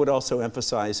 I would also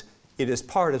emphasize it is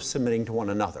part of submitting to one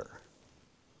another.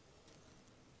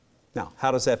 Now,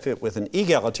 how does that fit with an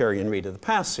egalitarian read of the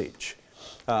passage?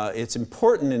 It's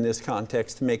important in this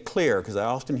context to make clear, because I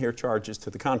often hear charges to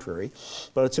the contrary,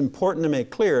 but it's important to make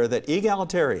clear that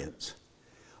egalitarians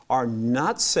are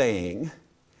not saying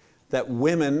that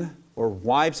women, or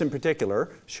wives in particular,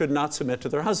 should not submit to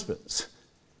their husbands.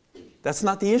 That's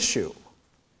not the issue.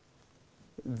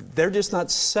 They're just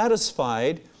not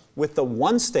satisfied with the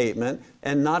one statement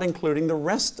and not including the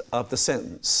rest of the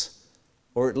sentence.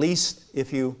 Or at least,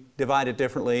 if you divide it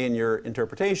differently in your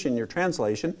interpretation, your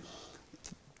translation,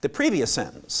 the previous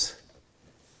sentence.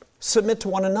 Submit to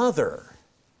one another.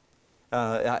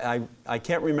 I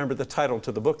can't remember the title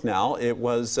to the book now. It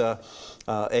was a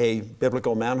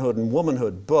biblical manhood and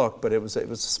womanhood book, but it was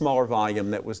a smaller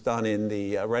volume that was done in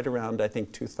the right around, I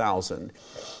think, 2000.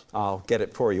 I'll get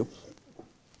it for you.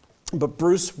 But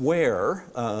Bruce Ware,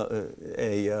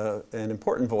 an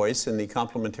important voice in the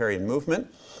complementarian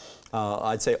movement,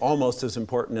 I'd say almost as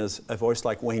important as a voice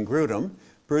like Wayne Grudem,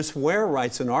 Bruce Ware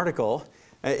writes an article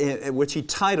in which he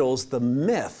titles The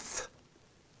Myth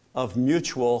of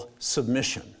Mutual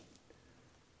Submission.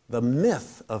 The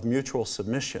myth of mutual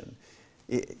submission.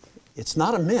 It's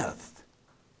not a myth.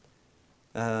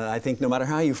 I think no matter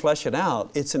how you flesh it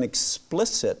out, it's an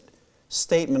explicit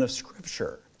statement of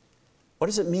Scripture. What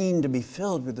does it mean to be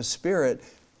filled with the Spirit?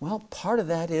 Well, part of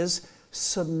that is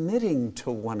submitting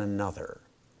to one another.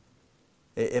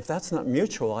 If that's not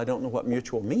mutual, I don't know what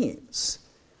mutual means.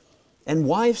 And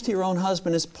wives to your own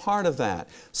husband is part of that.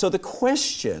 So the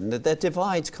question that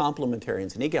divides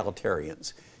complementarians and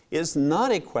egalitarians is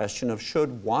not a question of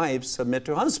should wives submit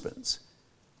to husbands.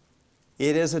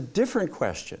 It is a different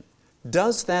question.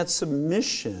 Does that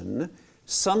submission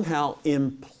somehow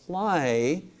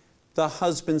imply the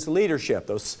husband's leadership,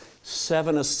 those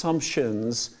 7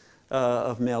 assumptions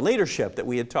of male leadership that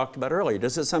we had talked about earlier?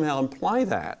 Does it somehow imply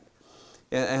that?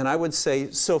 And I would say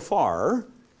so far,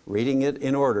 reading it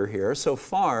in order here, so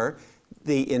far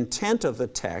the intent of the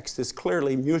text is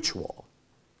clearly mutual.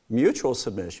 Mutual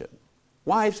submission.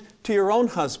 Wives, to your own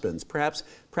husbands. Perhaps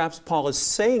Paul is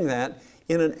saying that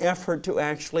in an effort to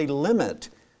actually limit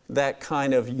that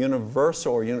kind of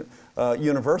universal or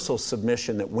universal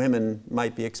submission that women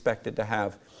might be expected to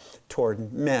have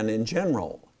toward men in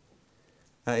general.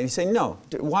 And he's saying, no,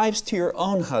 wives to your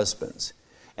own husbands.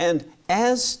 And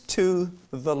as to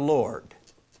the Lord.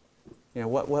 You know,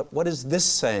 what is this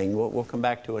saying? We'll come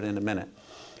back to it in a minute.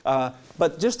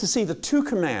 But just to see the two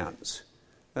commands,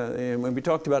 and when we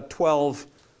talked about 12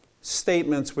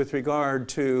 statements with regard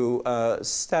to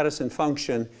status and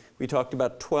function, we talked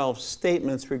about 12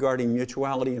 statements regarding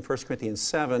mutuality in 1 Corinthians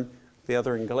 7, the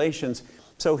other in Galatians.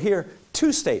 So here,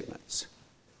 two statements.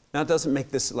 Now, it doesn't make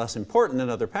this less important than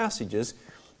other passages.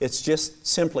 It's just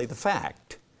simply the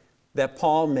fact that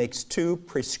Paul makes two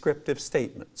prescriptive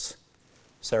statements.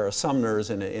 Sarah Sumner's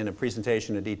in a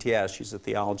presentation at DTS, she's a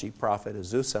theology prophet,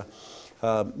 Azusa,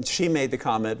 she made the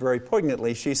comment very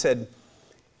poignantly. She said,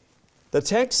 the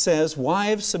text says,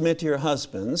 wives, submit to your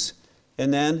husbands.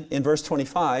 And then in verse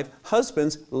 25,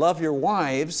 husbands, love your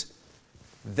wives.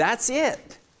 That's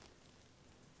it.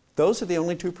 Those are the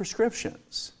only two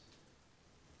prescriptions.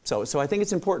 So I think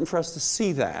it's important for us to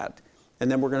see that.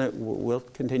 And then we'll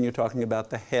continue talking about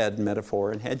the head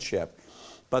metaphor and headship.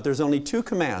 But there's only two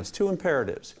commands, two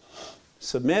imperatives.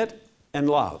 Submit and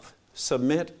love.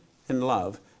 Submit and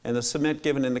love. And the submit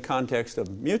given in the context of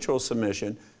mutual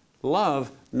submission.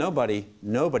 Love, nobody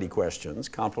questions,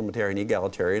 complementary and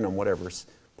egalitarian on whatever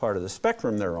part of the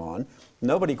spectrum they're on.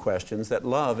 Nobody questions that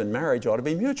love in marriage ought to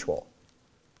be mutual.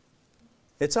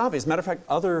 It's obvious. Matter of fact,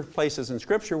 other places in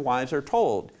Scripture, wives are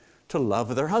told to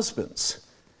love their husbands.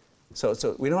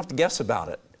 So we don't have to guess about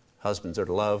it. Husbands are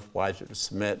to love, wives are to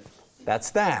submit.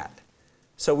 That's that.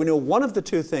 So we know one of the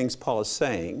two things Paul is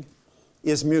saying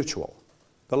is mutual,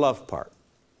 the love part.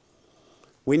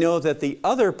 We know that the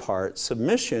other part,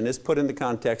 submission, is put in the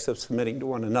context of submitting to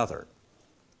one another.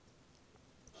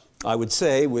 I would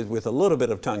say, with a little bit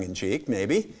of tongue-in-cheek,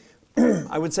 maybe,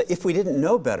 I would say if we didn't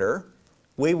know better,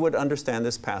 we would understand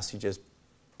this passage as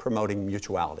promoting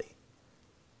mutuality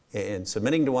in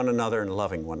submitting to one another and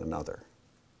loving one another.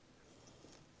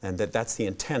 And that's the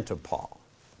intent of Paul.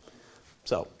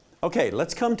 So, okay,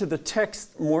 let's come to the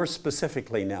text more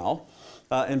specifically now.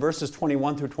 In verses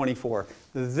 21 through 24,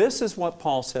 this is what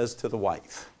Paul says to the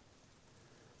wife.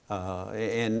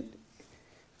 And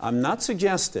I'm not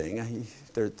suggesting,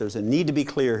 there's a need to be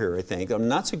clear here, I think. I'm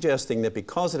not suggesting that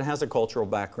because it has a cultural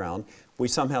background, we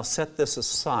somehow set this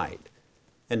aside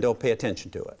and don't pay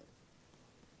attention to it.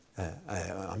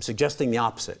 I'm suggesting the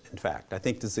opposite, in fact. I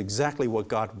think this is exactly what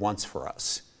God wants for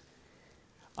us.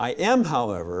 I am,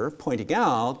 however, pointing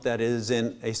out that it is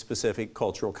in a specific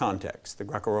cultural context, the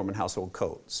Greco-Roman household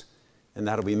codes. And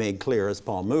that'll be made clear as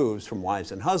Paul moves from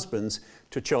wives and husbands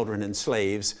to children and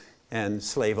slaves and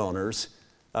slave owners,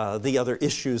 the other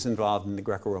issues involved in the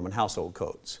Greco-Roman household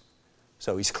codes.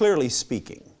 So he's clearly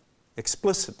speaking,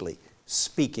 explicitly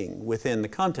speaking within the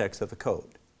context of the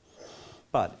code.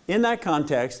 But in that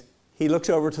context, he looks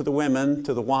over to the women,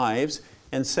 to the wives,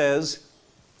 and says,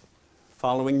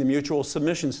 following the mutual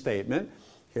submission statement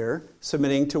here,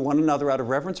 submitting to one another out of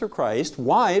reverence for Christ,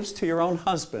 wives to your own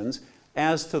husbands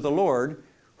as to the Lord,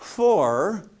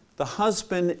 for the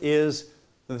husband is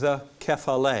the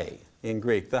kephale in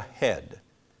Greek, the head.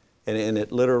 And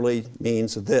it literally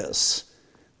means this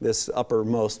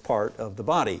uppermost part of the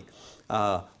body.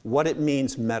 What it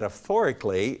means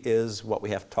metaphorically is what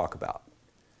we have to talk about.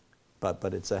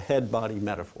 But it's a head-body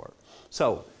metaphor.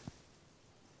 So,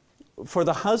 for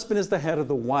the husband is the head of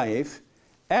the wife,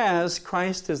 as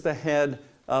Christ is the head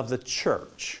of the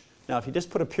church. Now, if you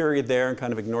just put a period there and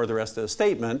kind of ignore the rest of the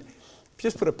statement, if you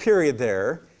just put a period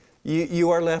there, you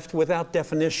are left without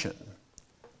definition.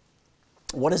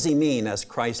 What does he mean as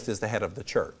Christ is the head of the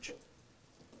church?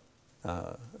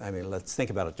 Let's think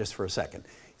about it just for a second.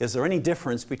 Is there any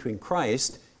difference between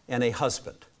Christ and a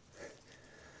husband?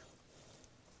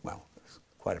 Well,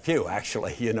 quite a few,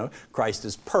 actually. You know, Christ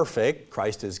is perfect.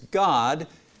 Christ is God.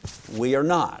 We are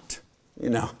not. You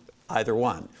know, either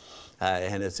one.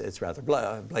 And it's rather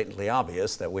blatantly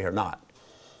obvious that we are not.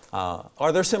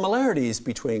 Are there similarities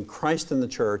between Christ and the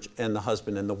church and the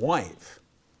husband and the wife?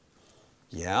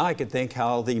 Yeah, I could think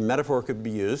how the metaphor could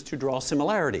be used to draw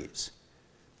similarities.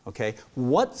 Okay,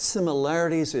 what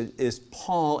similarities is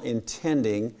Paul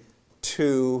intending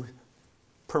to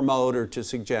promote or to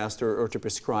suggest or to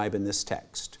prescribe in this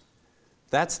text?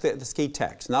 That's the key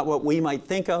text, not what we might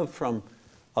think of from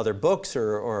other books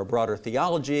or a broader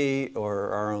theology or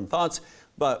our own thoughts,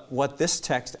 but what this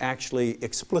text actually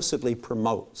explicitly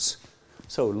promotes.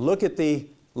 So look at the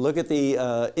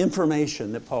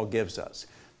information that Paul gives us.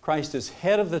 Christ is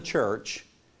head of the church,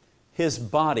 his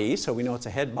body, so we know it's a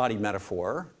head-body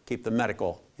metaphor. Keep the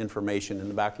medical information in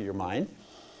the back of your mind.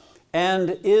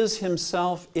 And is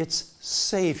himself its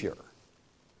Savior.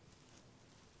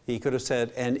 He could have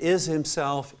said, and is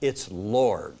himself its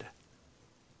Lord,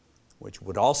 which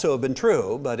would also have been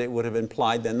true, but it would have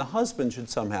implied then the husband should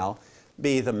somehow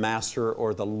be the master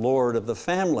or the lord of the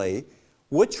family,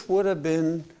 which would have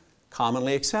been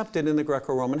commonly accepted in the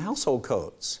Greco-Roman household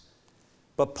codes.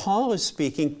 But Paul is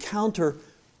speaking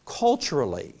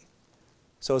counter-culturally.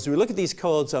 So as we look at these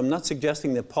codes, I'm not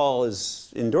suggesting that Paul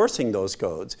is endorsing those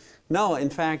codes. No, in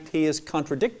fact, he is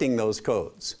contradicting those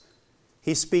codes.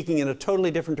 He's speaking in a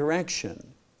totally different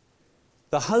direction.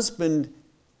 The husband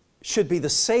should be the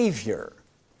savior.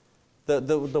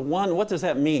 The one, what does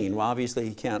that mean? Well, obviously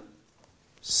he can't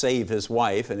save his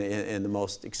wife in the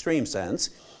most extreme sense.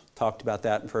 Talked about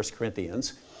that in 1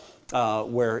 Corinthians,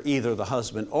 where either the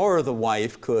husband or the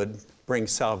wife could bring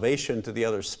salvation to the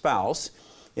other spouse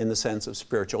in the sense of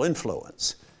spiritual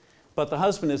influence. But the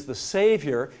husband is the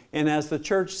Savior, and as the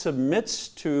church submits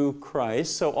to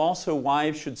Christ, so also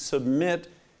wives should submit,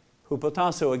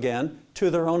 hupotasso again, to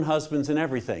their own husbands in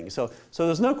everything. So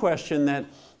there's no question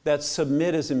that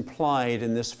submit is implied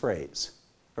in this phrase,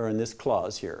 or in this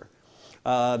clause here.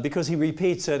 Because he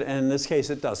repeats it, and in this case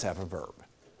it does have a verb.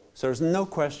 So there's no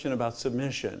question about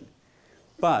submission.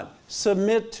 But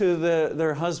submit to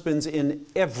their husbands in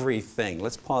everything.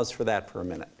 Let's pause for that for a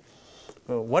minute.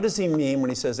 What does he mean when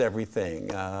he says everything?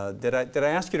 Did I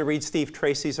ask you to read Steve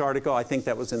Tracy's article? I think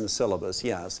that was in the syllabus,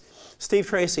 yes. Steve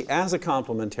Tracy, as a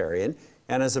complementarian,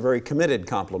 and as a very committed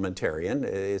complementarian,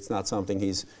 it's not something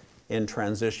he's in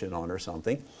transition on or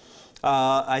something,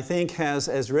 I think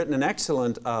has written an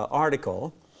excellent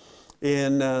article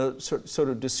in sort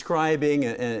of describing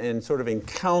and sort of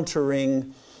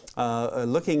encountering,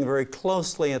 looking very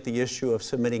closely at the issue of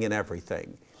submitting in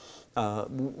everything.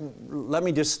 Let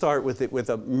me just start with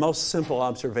a most simple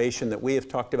observation that we have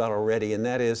talked about already, and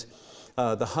that is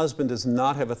the husband does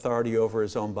not have authority over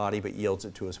his own body but yields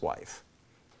it to his wife.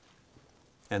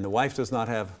 And the wife does not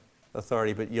have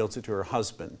authority but yields it to her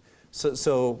husband.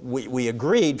 So we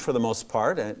agreed for the most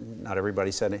part, and not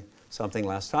everybody said something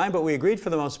last time, but we agreed for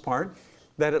the most part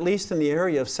that at least in the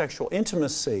area of sexual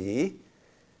intimacy,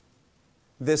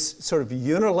 this sort of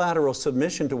unilateral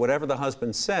submission to whatever the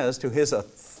husband says, to his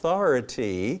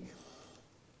authority,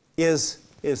 is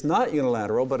not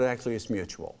unilateral, but it actually is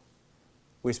mutual.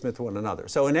 We submit to one another.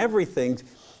 So in everything,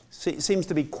 seems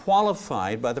to be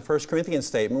qualified by the 1 Corinthians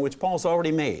statement, which Paul's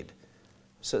already made.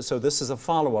 So this is a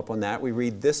follow-up on that. We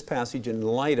read this passage in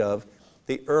light of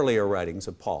the earlier writings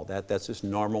of Paul. That's just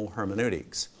normal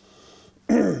hermeneutics.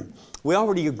 We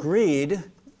already agreed,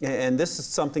 and this is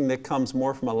something that comes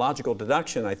more from a logical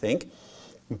deduction, I think,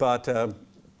 but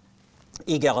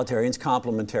egalitarians,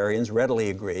 complementarians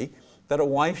readily agree that a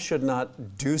wife should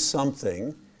not do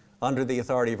something under the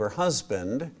authority of her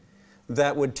husband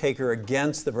that would take her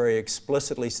against the very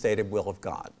explicitly stated will of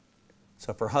God.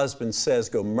 So if her husband says,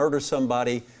 go murder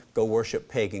somebody, go worship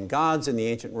pagan gods in the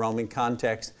ancient Roman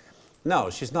context, no,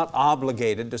 she's not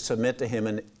obligated to submit to him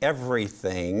in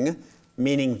everything,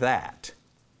 meaning that.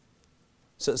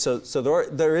 So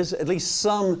there is at least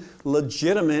some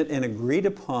legitimate and agreed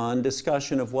upon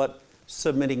discussion of what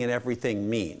submitting in everything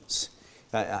means.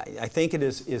 I think it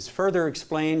is further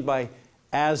explained by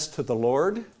as to the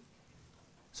Lord.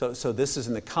 So this is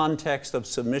in the context of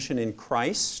submission in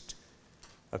Christ,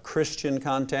 a Christian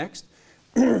context.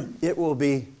 It will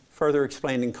be further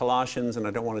explained in Colossians, and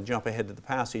I don't want to jump ahead to the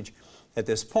passage at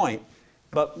this point.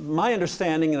 But my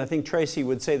understanding, and I think Tracy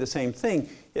would say the same thing,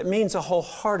 it means a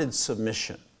wholehearted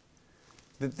submission.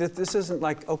 This isn't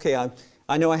like, okay,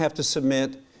 I know I have to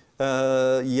submit,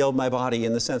 yield my body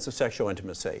in the sense of sexual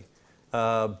intimacy.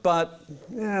 But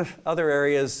other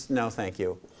areas, no, thank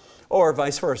you. Or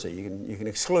vice versa, you can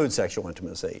exclude sexual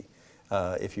intimacy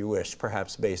if you wish,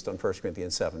 perhaps based on 1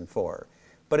 Corinthians 7:4.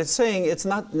 But it's saying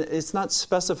it's not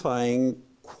specifying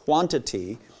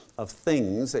quantity of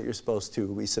things that you're supposed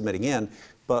to be submitting in,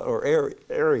 or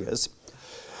areas,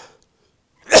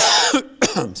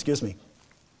 excuse me,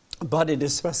 but it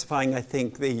is specifying, I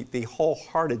think, the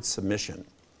wholehearted submission,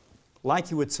 like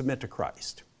you would submit to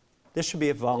Christ. This should be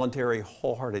a voluntary,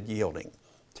 wholehearted yielding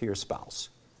to your spouse.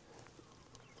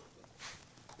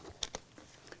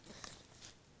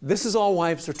 This is all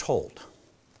wives are told.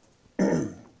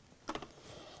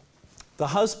 The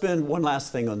husband, one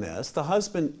last thing on this, the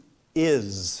husband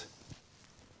is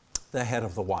the head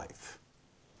of the wife.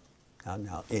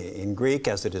 Now, in Greek,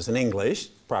 as it is in English,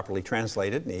 properly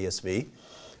translated in ESV,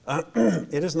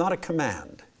 it is not a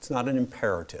command. It's not an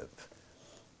imperative.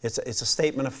 It's a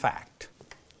statement of fact.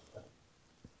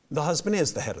 The husband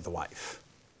is the head of the wife,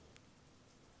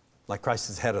 like Christ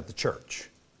is the head of the church.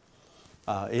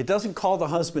 It doesn't call the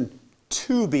husband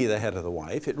to be the head of the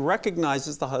wife. It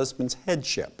recognizes the husband's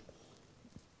headship.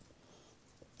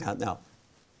 Now,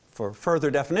 for further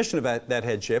definition of that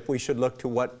headship, we should look to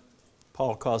what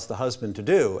Paul calls the husband to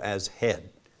do as head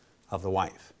of the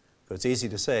wife. So it's easy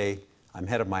to say, I'm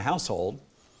head of my household,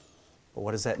 but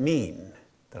what does that mean,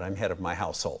 that I'm head of my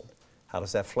household? How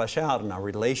does that flesh out in our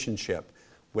relationship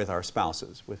with our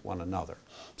spouses, with one another?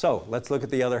 So let's look at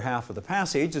the other half of the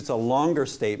passage. It's a longer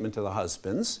statement to the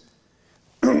husbands,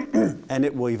 and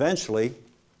it will eventually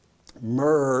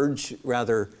merge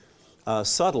rather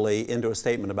subtly into a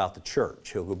statement about the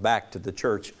church. He'll go back to the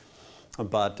church.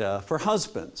 But for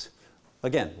husbands,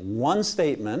 again, one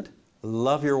statement,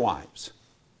 love your wives.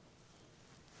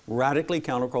 Radically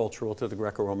countercultural to the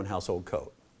Greco-Roman household code.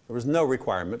 There was no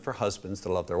requirement for husbands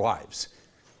to love their wives.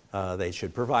 They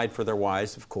should provide for their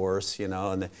wives, of course, you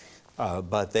know,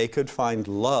 but they could find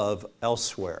love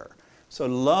elsewhere. So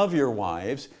love your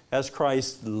wives as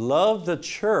Christ loved the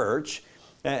church,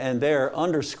 and there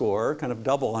underscore, kind of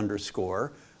double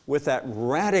underscore, with that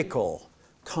radical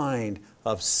kind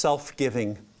of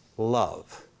self-giving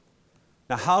love.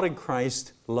 Now, how did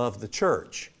Christ love the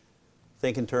church?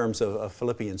 Think in terms of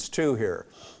Philippians 2 here,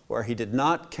 where he did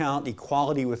not count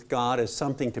equality with God as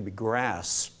something to be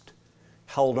grasped,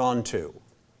 held on to,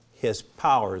 his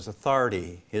power, his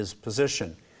authority, his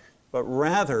position, but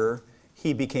rather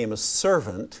he became a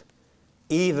servant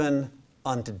even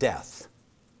unto death,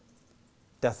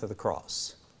 death of the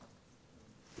cross.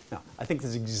 Now, I think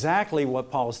this is exactly what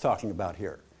Paul is talking about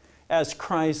here. As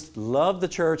Christ loved the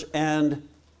church and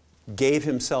gave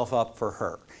himself up for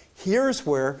her. Here's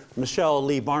where Michelle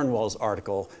Lee Barnwell's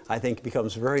article, I think,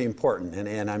 becomes very important,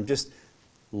 and I'm just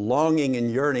longing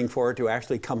and yearning for it to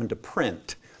actually come into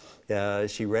print.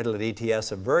 She read it at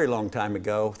ETS a very long time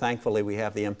ago. Thankfully, we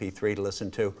have the MP3 to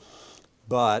listen to,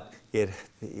 but it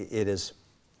is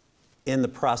in the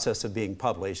process of being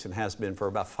published and has been for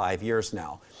about 5 years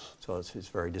now. So it's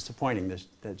very disappointing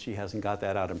that she hasn't got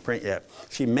that out in print yet.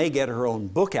 She may get her own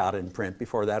book out in print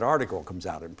before that article comes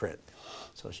out in print.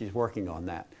 So she's working on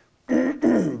that.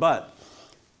 But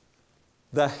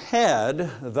the head,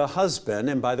 the husband,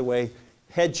 and by the way,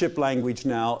 headship language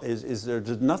now is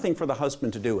there's nothing for the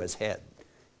husband to do as head.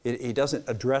 He doesn't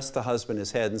address the husband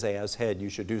as head and say, as head, you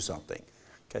should do something.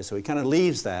 Okay, so he kind of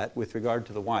leaves that with regard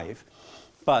to the wife.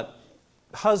 But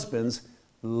husbands,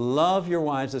 love your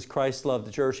wives as Christ loved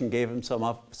the church and gave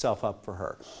himself up for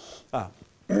her.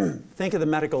 Think of the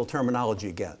medical terminology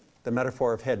again, the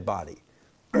metaphor of head-body.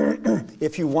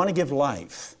 If you want to give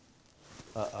life,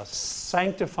 a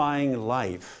sanctifying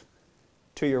life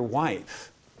to your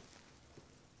wife,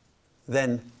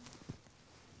 then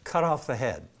cut off the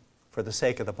head for the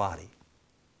sake of the body.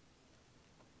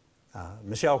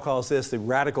 Michelle calls this the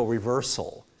radical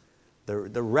reversal,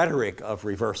 the rhetoric of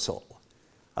reversal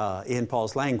in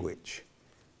Paul's language.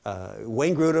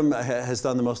 Wayne Grudem has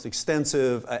done the most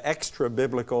extensive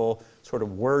extra-biblical sort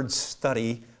of word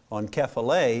study on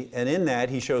kephale, and in that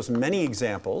he shows many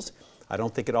examples. I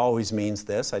don't think it always means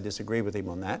this, I disagree with him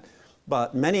on that,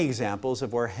 but many examples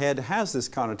of where head has this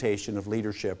connotation of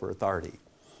leadership or authority.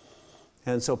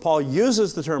 And so Paul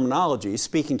uses the terminology,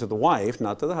 speaking to the wife,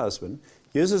 not to the husband,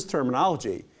 uses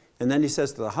terminology, and then he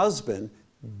says to the husband,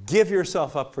 give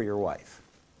yourself up for your wife.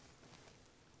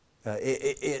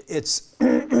 It's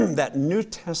that New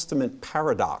Testament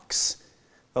paradox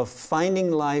of finding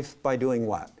life by doing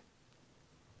what?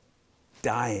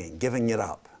 Dying, giving it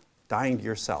up, dying to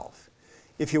yourself.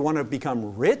 If you want to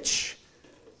become rich,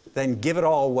 then give it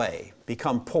all away.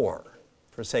 Become poor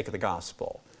for the sake of the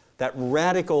gospel. That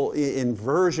radical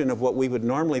inversion of what we would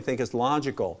normally think is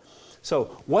logical. So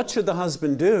what should the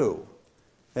husband do?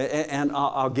 And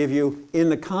I'll give you, in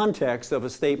the context of a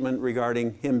statement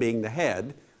regarding him being the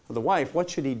head of the wife, what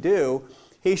should he do?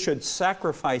 He should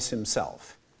sacrifice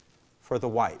himself for the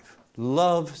wife.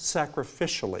 Love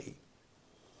sacrificially.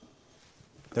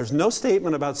 There's no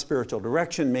statement about spiritual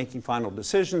direction, making final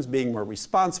decisions, being more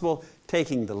responsible,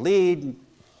 taking the lead,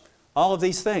 all of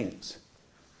these things.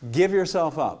 Give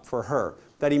yourself up for her,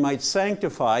 that he might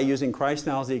sanctify, using Christ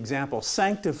now as the example,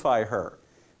 sanctify her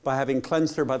by having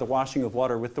cleansed her by the washing of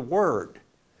water with the word,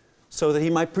 so that he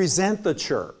might present the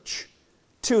church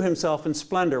to himself in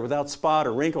splendor, without spot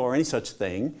or wrinkle or any such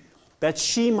thing, that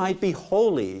she might be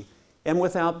holy and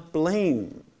without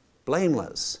blame,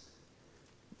 blameless.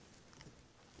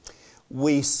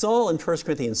 We saw in 1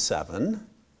 Corinthians 7,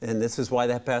 and this is why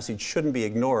that passage shouldn't be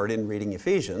ignored in reading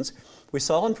Ephesians, we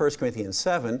saw in 1 Corinthians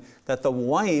 7 that the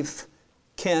wife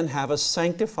can have a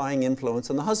sanctifying influence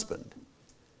on the husband.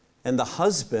 And the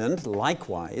husband,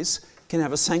 likewise, can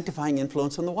have a sanctifying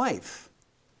influence on the wife.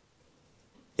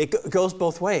 It goes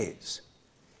both ways.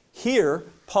 Here,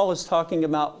 Paul is talking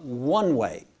about one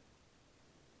way.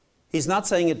 He's not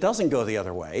saying it doesn't go the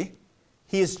other way.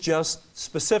 He is just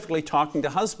specifically talking to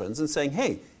husbands and saying,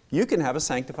 hey, you can have a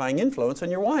sanctifying influence on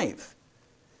your wife.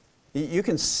 You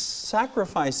can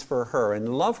sacrifice for her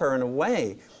and love her in a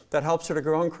way that helps her to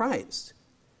grow in Christ.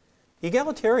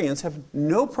 Egalitarians have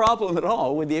no problem at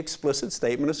all with the explicit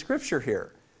statement of Scripture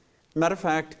here. Matter of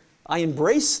fact, I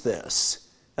embrace this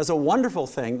as a wonderful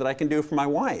thing that I can do for my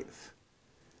wife.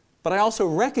 But I also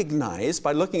recognize,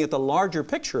 by looking at the larger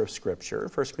picture of Scripture,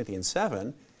 1 Corinthians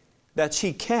 7, that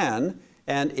she can,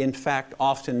 and in fact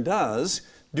often does,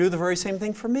 do the very same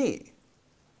thing for me.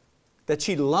 That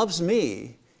she loves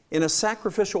me in a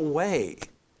sacrificial way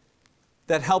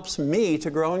that helps me to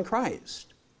grow in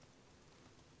Christ.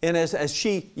 And as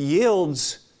she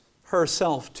yields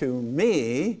herself to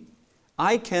me,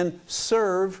 I can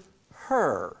serve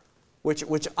her,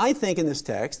 which I think in this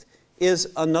text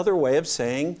is another way of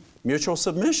saying mutual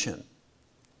submission.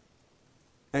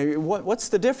 I mean, what's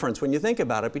the difference when you think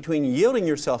about it between yielding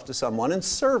yourself to someone and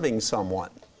serving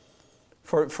someone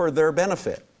for their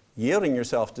benefit? Yielding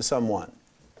yourself to someone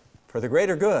for the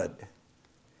greater good.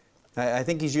 I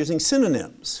think he's using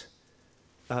synonyms,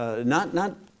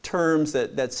 not terms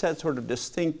that set sort of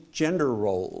distinct gender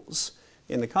roles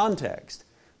in the context,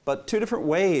 but two different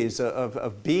ways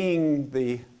of being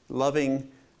the loving,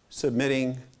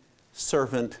 submitting,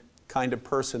 servant kind of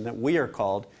person that we are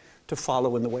called to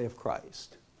follow in the way of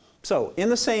Christ. So, in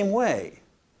the same way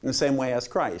as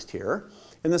Christ here,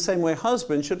 in the same way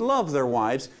husbands should love their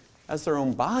wives as their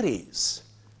own bodies.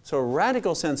 So a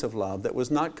radical sense of love that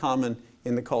was not common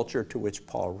in the culture to which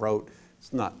Paul wrote.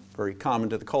 It's not very common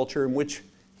to the culture in which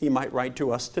he might write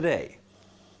to us today.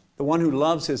 The one who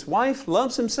loves his wife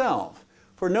loves himself.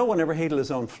 For no one ever hated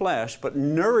his own flesh, but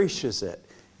nourishes it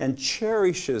and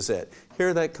cherishes it.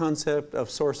 Here that concept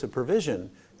of source of provision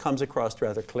comes across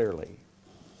rather clearly.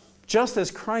 Just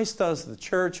as Christ does the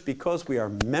church, because we are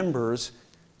members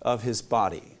of his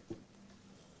body.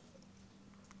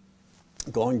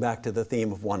 Going back to the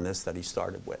theme of oneness that he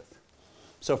started with.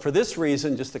 So for this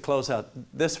reason, just to close out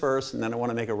this verse, and then I want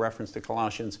to make a reference to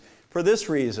Colossians. For this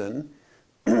reason,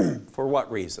 for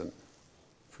what reason?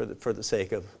 For the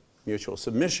sake of mutual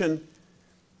submission,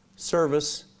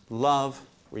 service, love,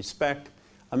 respect.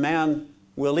 A man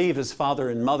will leave his father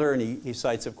and mother, and he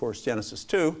cites, of course, Genesis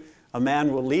 2. A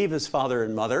man will leave his father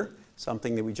and mother,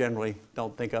 something that we generally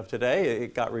don't think of today.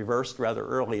 It got reversed rather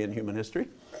early in human history.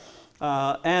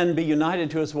 And be united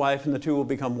to his wife, and the two will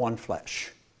become one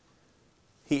flesh.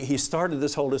 He started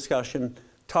this whole discussion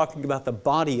talking about the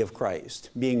body of Christ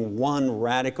being one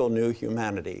radical new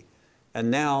humanity.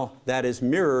 And now that is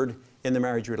mirrored in the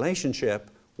marriage relationship,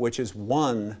 which is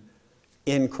one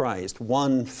in Christ,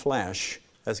 one flesh,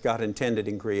 as God intended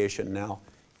in creation. Now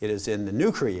it is in the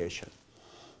new creation.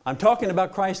 I'm talking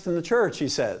about Christ and the church, he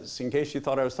says, in case you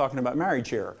thought I was talking about marriage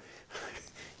here. You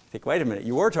think, wait a minute,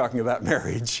 you were talking about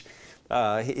marriage.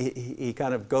 He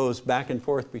kind of goes back and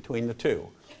forth between the two.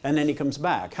 And then he comes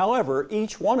back. However,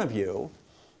 each one of you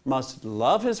must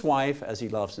love his wife as he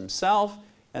loves himself,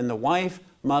 and the wife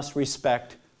must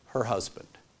respect her husband.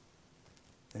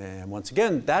 And once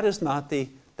again, that is not the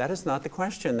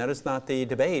question. That is not the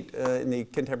debate in the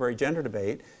contemporary gender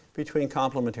debate between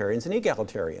complementarians and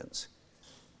egalitarians.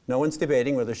 No one's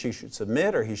debating whether she should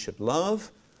submit or he should love.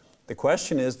 The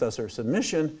question is, does her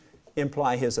submission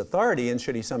imply his authority, and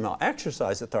should he somehow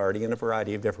exercise authority in a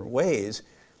variety of different ways?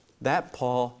 That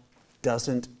Paul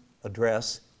doesn't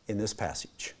address in this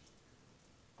passage.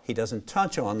 He doesn't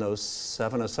touch on those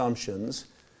 7 assumptions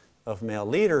of male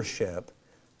leadership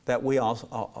that we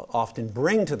often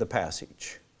bring to the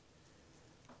passage.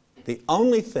 The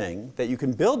only thing that you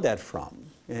can build that from,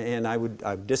 and I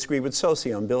would disagree with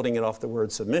Sosi on building it off the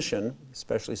word submission,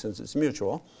 especially since it's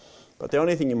mutual, but the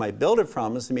only thing you might build it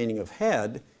from is the meaning of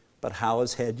head. But how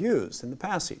is head used in the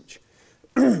passage?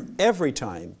 Every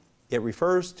time it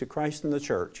refers to Christ and the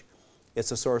church,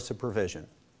 it's a source of provision,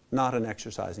 not an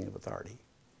exercising of authority.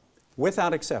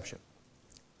 Without exception.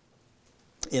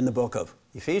 In the book of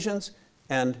Ephesians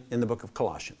and in the book of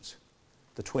Colossians,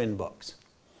 the twin books.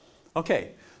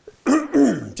 Okay,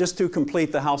 just to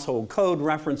complete the household code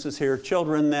references here,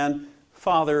 children then,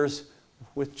 fathers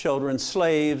with children,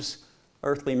 slaves,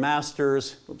 earthly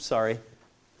masters,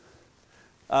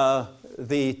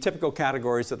 the typical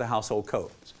categories of the household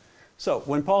codes. So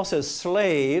when Paul says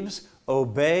slaves,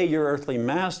 obey your earthly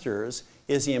masters,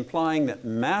 is he implying that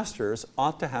masters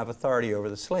ought to have authority over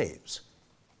the slaves?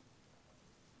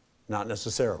 Not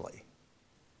necessarily.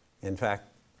 In fact,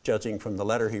 judging from the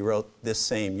letter he wrote this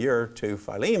same year to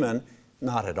Philemon,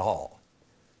 not at all.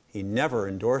 He never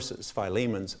endorses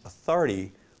Philemon's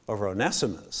authority over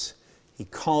Onesimus. He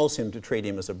calls him to treat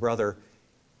him as a brother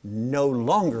no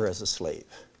longer as a slave.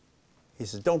 He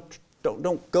says,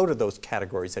 don't go to those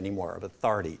categories anymore of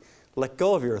authority. Let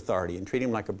go of your authority and treat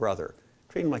him like a brother.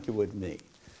 Treat him like you would me,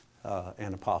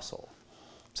 an apostle.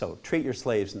 So treat your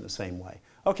slaves in the same way.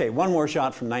 Okay, one more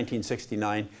shot from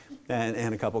 1969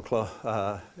 and a couple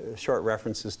short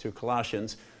references to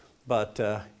Colossians. But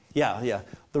yeah,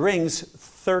 the rings,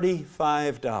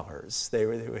 $35. They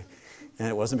were, and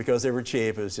it wasn't because they were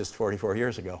cheap, it was just 44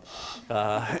 years ago.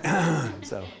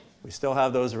 So we still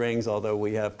have those rings, although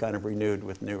we have kind of renewed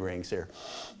with new rings here.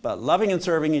 But loving and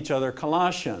serving each other,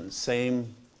 Colossians,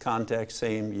 same context,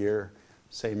 same year,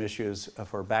 same issues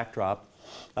for backdrop.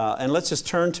 And let's just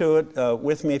turn to it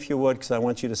with me if you would, because I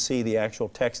want you to see the actual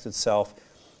text itself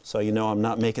so you know I'm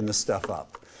not making this stuff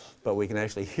up. But we can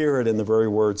actually hear it in the very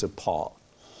words of Paul.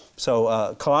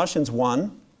 So Colossians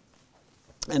 1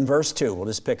 and verse 2, we'll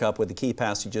just pick up with the key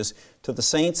passages. To the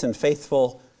saints and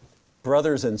faithful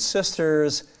brothers and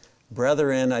sisters,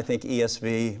 brethren, I think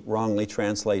ESV wrongly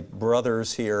translate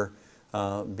brothers here,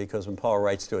 because when Paul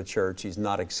writes to a church, he's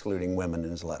not excluding women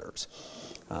in his letters.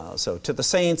 So to the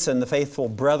saints and the faithful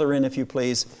brethren, if you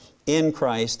please, in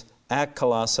Christ, at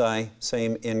Colossae,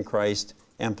 same in Christ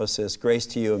emphasis, grace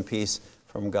to you and peace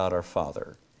from God our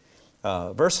Father.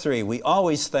 Verse 3, we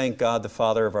always thank God the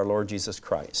Father of our Lord Jesus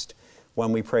Christ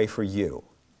when we pray for you,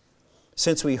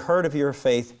 since we heard of your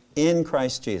faith in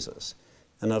Christ Jesus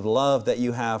and of love that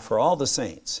you have for all the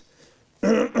saints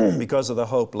because of the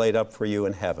hope laid up for you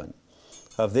in heaven.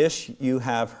 Of this you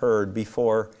have heard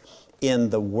before in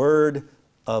the word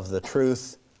of the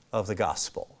truth of the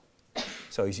gospel.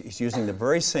 So he's using the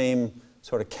very same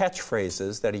sort of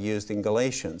catchphrases that he used in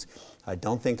Galatians. I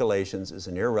don't think Galatians is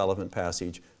an irrelevant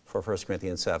passage for 1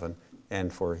 Corinthians 7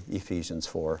 and for Ephesians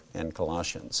 4 and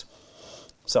Colossians.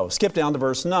 So skip down to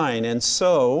verse 9. And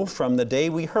so from the day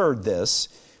we heard this,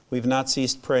 we've not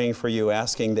ceased praying for you,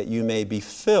 asking that you may be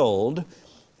filled.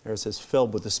 There's this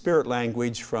filled with the Spirit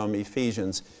language from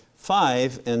Ephesians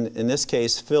 5, and in this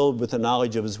case, filled with the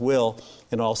knowledge of His will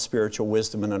in all spiritual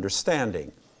wisdom and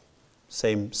understanding.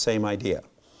 Same idea.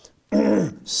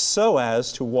 So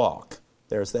as to walk.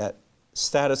 There's that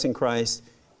status in Christ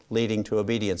leading to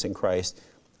obedience in Christ,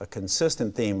 a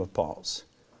consistent theme of Paul's.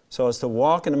 So as to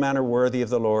walk in a manner worthy of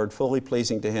the Lord, fully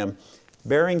pleasing to Him,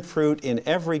 bearing fruit in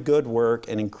every good work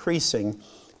and increasing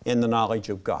in the knowledge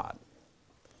of God.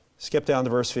 Skip down to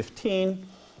verse 15.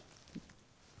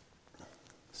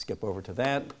 Skip over to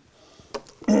that.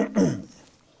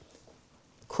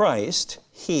 Christ,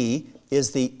 He,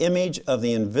 is the image of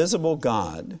the invisible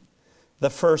God, the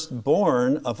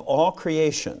firstborn of all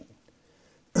creation.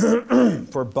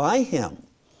 For by Him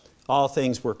all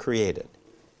things were created,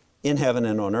 in heaven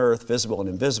and on earth, visible and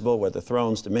invisible, whether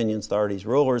thrones, dominions, authorities,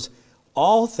 rulers.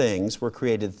 All things were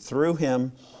created through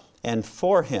Him and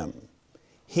for Him.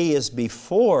 He is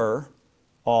before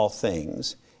all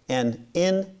things, and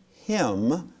in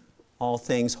Him all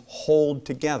things hold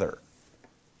together.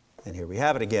 And here we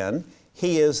have it again.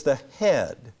 He is the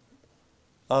head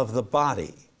of the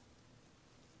body,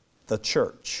 the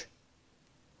church.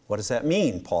 What does that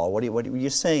mean, Paul? What are you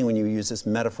saying when you use this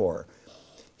metaphor?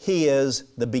 He is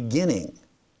the beginning,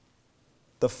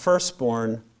 the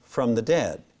firstborn from the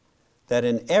dead, that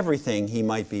in everything He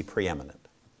might be preeminent.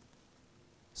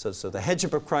 So the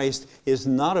headship of Christ is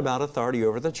not about authority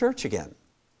over the church again.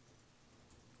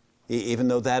 Even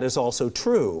though that is also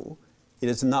true, it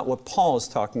is not what Paul is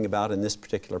talking about in this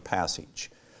particular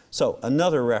passage. So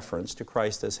another reference to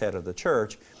Christ as head of the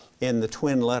church in the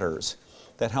twin letters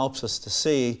that helps us to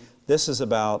see this is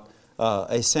about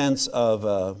a sense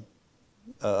of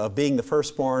being the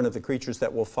firstborn of the creatures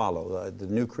that will follow, the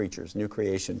new creatures, new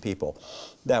creation people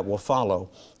that will follow.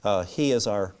 He is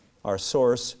our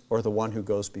source, or the one who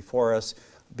goes before us.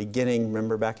 Beginning,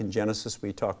 remember back in Genesis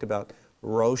we talked about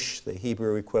Rosh, the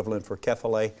Hebrew equivalent for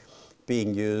Kephale,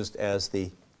 being used as the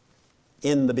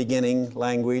in the beginning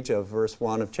language of verse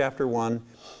 1 of chapter 1,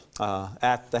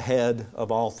 at the head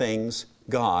of all things,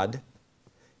 God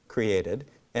created,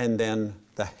 and then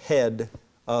the head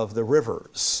of the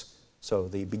rivers. So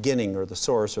the beginning or the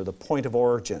source or the point of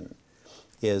origin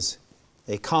is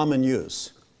a common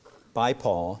use by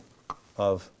Paul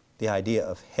of the idea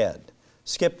of head.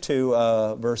 Skip to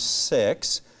verse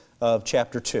 6 of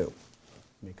chapter 2.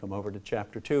 Let me come over to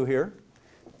chapter 2 here.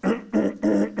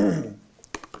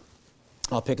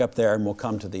 I'll pick up there and we'll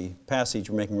come to the passage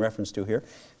we're making reference to here.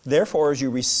 Therefore, as you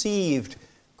received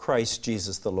Christ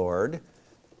Jesus the Lord,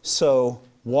 so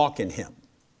walk in Him.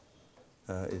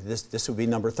 This would be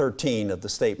number 13 of the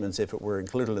statements if it were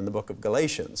included in the book of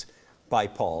Galatians by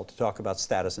Paul to talk about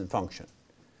status and function.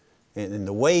 And in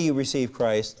the way you receive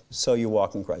Christ, so you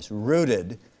walk in Christ.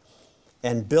 Rooted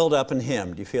and build up in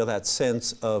Him. Do you feel that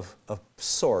sense of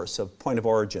source, of point of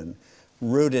origin?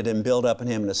 Rooted and built up in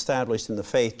Him and established in the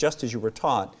faith, just as you were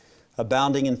taught,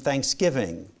 abounding in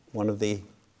thanksgiving, one of the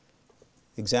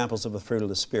examples of the fruit of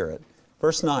the Spirit.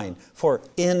 Verse 9, for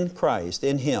in Christ,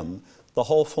 in Him, the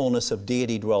whole fullness of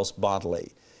deity dwells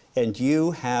bodily, and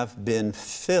you have been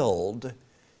filled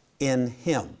in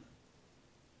Him.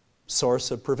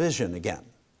 Source of provision again.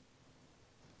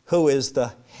 Who is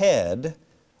the head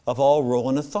of all rule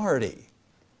and authority.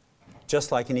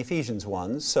 Just like in Ephesians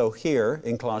 1, so here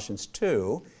in Colossians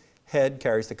 2, head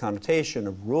carries the connotation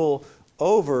of rule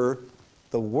over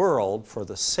the world for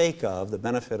the sake of, the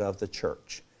benefit of the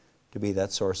church, to be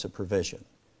that source of provision.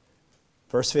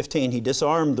 Verse 15, He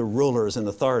disarmed the rulers and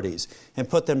authorities and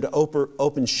put them to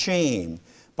open shame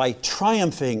by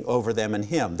triumphing over them in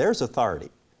Him. There's authority.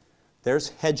 There's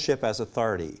headship as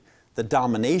authority, the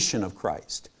domination of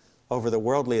Christ over the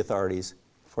worldly authorities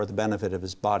for the benefit of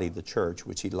His body, the church,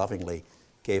 which He lovingly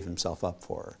gave Himself up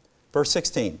for. Verse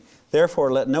 16,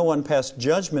 therefore let no one pass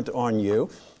judgment on you,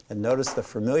 and notice the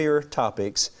familiar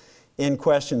topics, in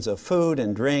questions of food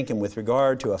and drink and with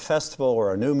regard to a festival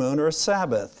or a new moon or a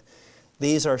Sabbath.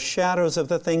 These are shadows of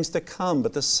the things to come,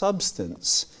 but the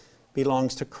substance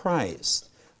belongs to Christ.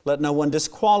 Let no one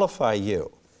disqualify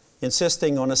you,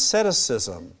 insisting on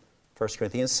asceticism, 1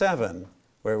 Corinthians 7,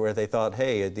 where they thought,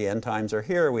 hey, the end times are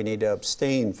here, we need to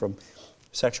abstain from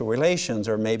sexual relations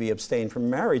or maybe abstain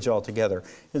from marriage altogether,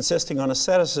 insisting on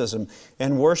asceticism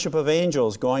and worship of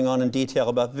angels, going on in detail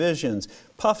about visions,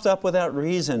 puffed up without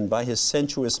reason by his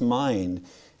sensuous mind,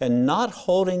 and not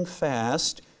holding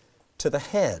fast to the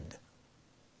head.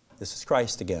 This is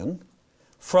Christ again,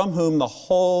 from whom the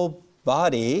whole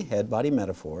body, head-body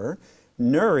metaphor,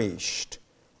 nourished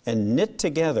and knit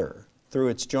together through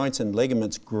its joints and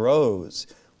ligaments, grows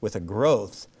with a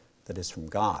growth that is from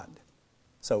God.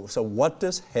 So what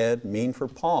does head mean for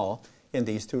Paul in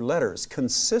these two letters?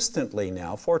 Consistently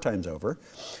now, 4 times over,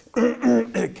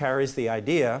 it carries the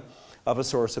idea of a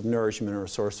source of nourishment or a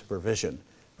source of provision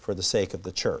for the sake of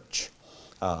the church.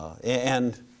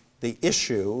 And the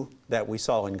issue that we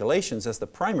saw in Galatians as the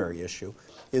primary issue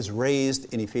is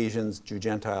raised in Ephesians.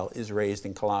 Jew-Gentile is raised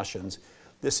in Colossians.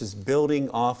 This is building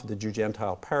off the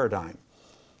Jew-Gentile paradigm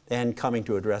and coming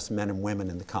to address men and women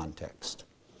in the context.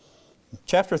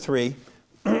 Chapter 3,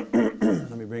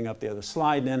 let me bring up the other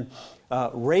slide then.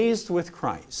 Raised with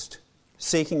Christ,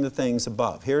 seeking the things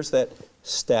above. Here's that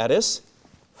status,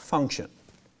 function.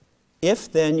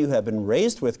 If then you have been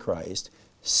raised with Christ,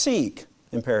 seek,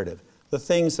 imperative, the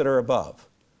things that are above,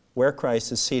 where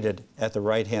Christ is seated at the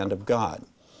right hand of God.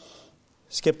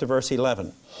 Skip to verse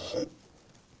 11.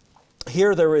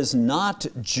 Here there is not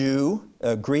Jew,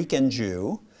 Greek and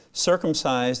Jew,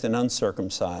 circumcised and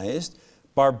uncircumcised,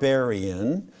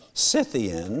 barbarian,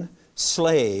 Scythian,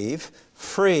 slave,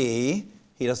 free.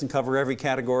 He doesn't cover every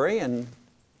category, and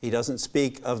he doesn't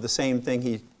speak of the same thing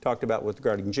he talked about with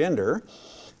regarding gender,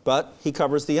 but he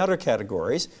covers the other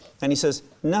categories, and he says,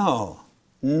 no,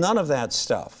 none of that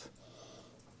stuff.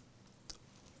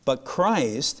 But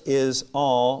Christ is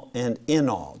all and in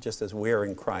all. Just as we're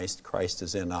in Christ, Christ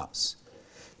is in us.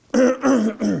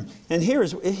 And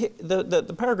here's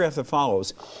the paragraph that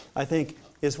follows, I think,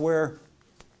 is where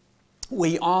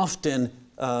we often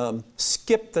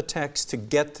skip the text to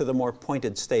get to the more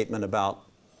pointed statement about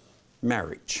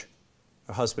marriage,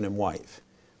 a husband and wife.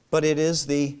 But it is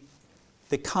the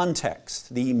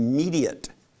context, the immediate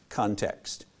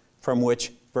context from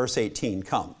which verse 18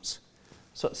 comes.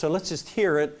 So let's just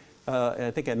hear it.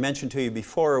 I think I mentioned to you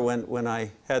before when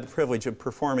I had the privilege of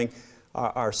performing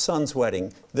our son's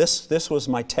wedding. This was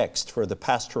my text for the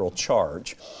pastoral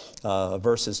charge,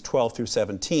 verses 12 through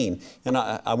 17. And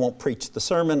I won't preach the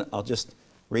sermon. I'll just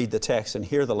read the text and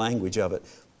hear the language of it.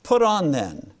 Put on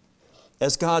then,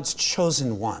 as God's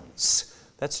chosen ones.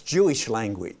 That's Jewish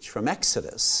language from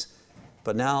Exodus.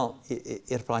 But now it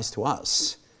applies to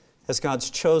us. As God's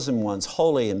chosen ones,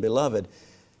 holy and beloved,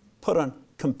 put on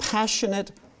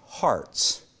compassionate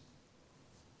hearts,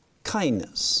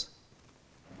 kindness,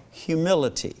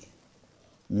 humility,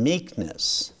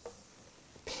 meekness,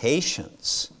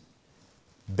 patience,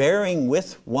 bearing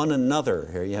with one another.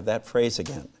 Here you have that phrase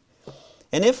again.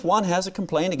 And if one has a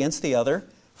complaint against the other,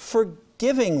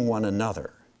 forgiving one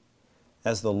another.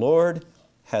 As the Lord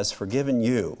has forgiven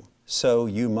you, so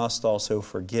you must also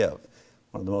forgive.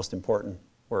 One of the most important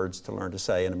words to learn to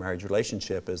say in a marriage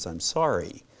relationship is, I'm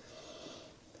sorry.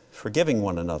 Forgiving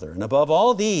one another. And above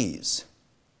all these,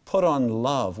 put on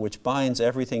love, which binds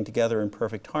everything together in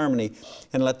perfect harmony,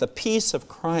 and let the peace of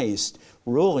Christ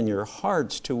rule in your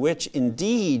hearts, to which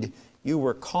indeed you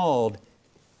were called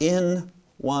in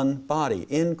one body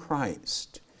in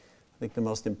Christ. I think the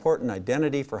most important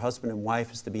identity for husband and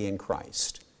wife is to be in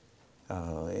Christ.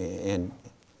 And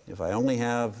if I only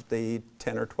have the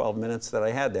 10 or 12 minutes that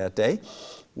I had that day,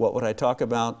 what would I talk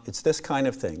about? It's this kind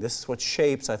of thing. This is what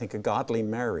shapes, I think, a godly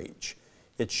marriage.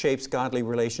 It shapes godly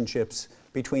relationships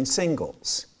between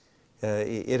singles.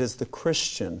 It is the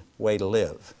Christian way to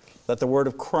live. Let the word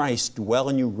of Christ dwell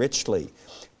in you richly,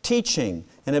 teaching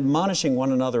and admonishing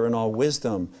one another in all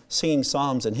wisdom, singing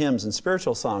psalms and hymns and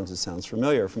spiritual songs, it sounds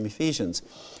familiar from Ephesians,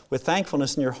 with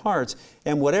thankfulness in your hearts,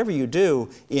 and whatever you do,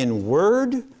 in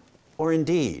word or in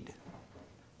deed.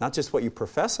 Not just what you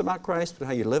profess about Christ, but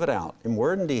how you live it out, in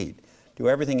word and deed. Do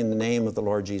everything in the name of the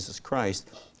Lord Jesus Christ,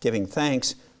 giving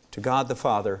thanks to God the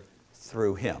Father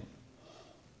through Him.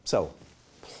 So,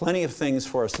 plenty of things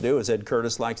for us to do, as Ed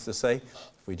Curtis likes to say.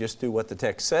 If we just do what the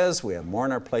text says, we have more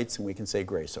on our plates than we can say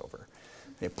grace over.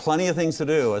 We have plenty of things to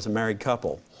do as a married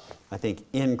couple, I think,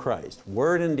 in Christ.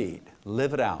 Word and deed.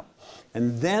 Live it out.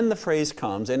 And then the phrase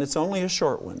comes, and it's only a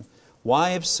short one.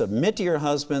 Wives, submit to your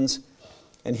husbands.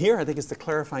 And here I think it's the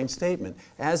clarifying statement,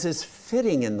 as is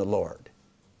fitting in the Lord.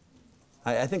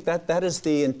 I think that is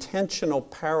the intentional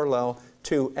parallel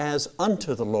to as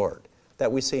unto the Lord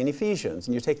that we see in Ephesians.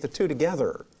 And you take the two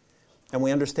together, and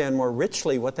we understand more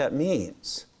richly what that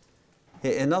means.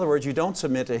 In other words, you don't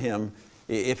submit to him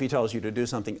if he tells you to do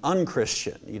something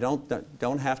unchristian. You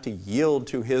don't have to yield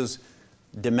to his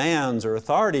demands or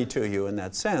authority to you in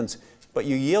that sense, but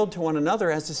you yield to one another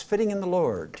as is fitting in the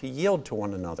Lord, to yield to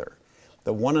one another.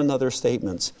 The one another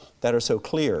statements that are so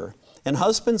clear. And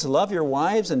husbands, love your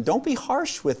wives and don't be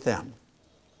harsh with them.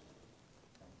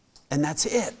 And that's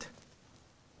it.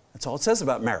 That's all it says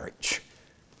about marriage.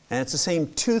 And it's the same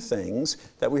two things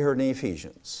that we heard in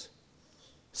Ephesians.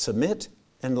 Submit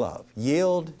and love.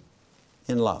 Yield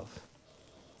in love.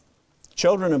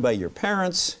 Children, obey your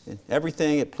parents in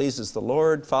everything. It pleases the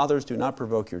Lord. Fathers, do not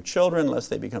provoke your children,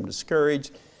 lest they become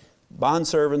discouraged.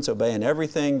 Bondservants, obey in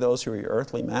everything those who are your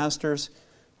earthly masters,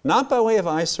 not by way of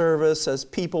eye service as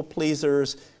people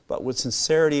pleasers, but with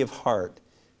sincerity of heart,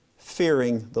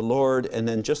 fearing the Lord. And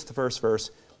then just the first verse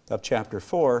of chapter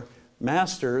 4,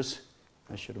 masters,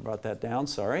 I should have brought that down,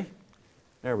 sorry.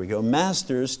 There we go.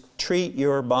 Masters, treat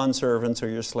your bondservants or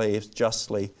your slaves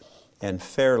justly and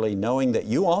fairly, knowing that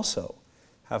you also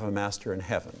have a master in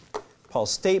heaven.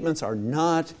 Paul's statements are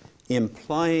not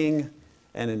implying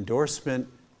an endorsement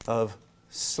of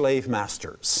slave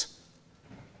masters.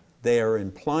 They are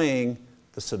implying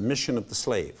the submission of the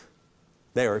slave.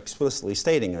 They are explicitly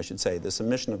stating, I should say, the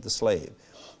submission of the slave.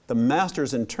 The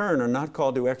masters, in turn, are not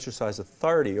called to exercise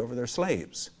authority over their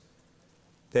slaves.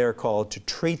 They are called to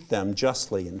treat them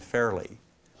justly and fairly,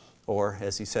 or,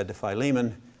 as he said to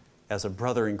Philemon, as a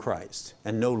brother in Christ,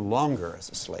 and no longer as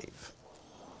a slave.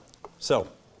 So,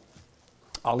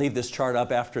 I'll leave this chart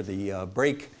up after the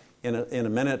break in a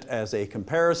minute as a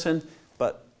comparison,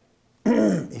 but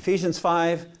Ephesians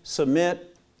 5,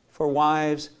 submit for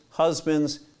wives,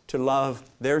 husbands to love.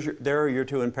 There are your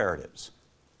two imperatives.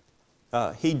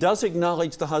 He does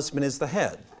acknowledge the husband is the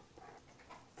head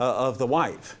of the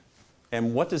wife.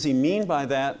 And what does he mean by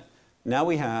that? Now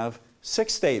we have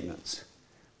 6 statements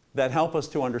that help us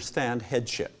to understand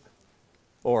headship,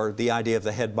 or the idea of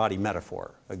the head-body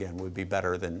metaphor. Again, would be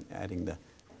better than adding the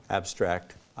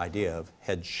abstract idea of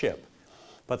headship.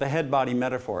 But the head-body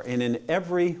metaphor, and in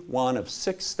every one of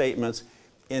 6 statements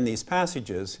in these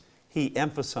passages, he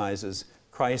emphasizes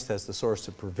Christ as the source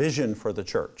of provision for the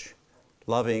church.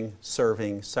 Loving,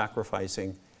 serving,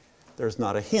 sacrificing. There's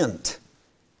not a hint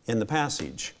in the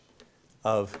passage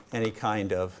of any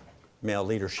kind of male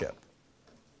leadership,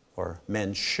 or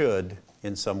men should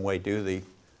in some way do the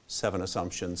 7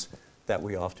 assumptions that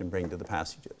we often bring to the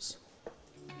passages.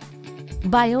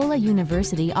 Biola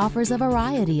University offers a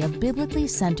variety of biblically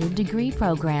centered degree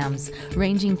programs,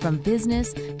 ranging from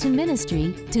business to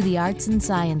ministry to the arts and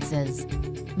sciences.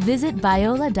 Visit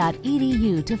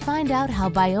biola.edu to find out how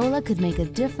Biola could make a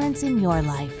difference in your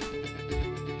life.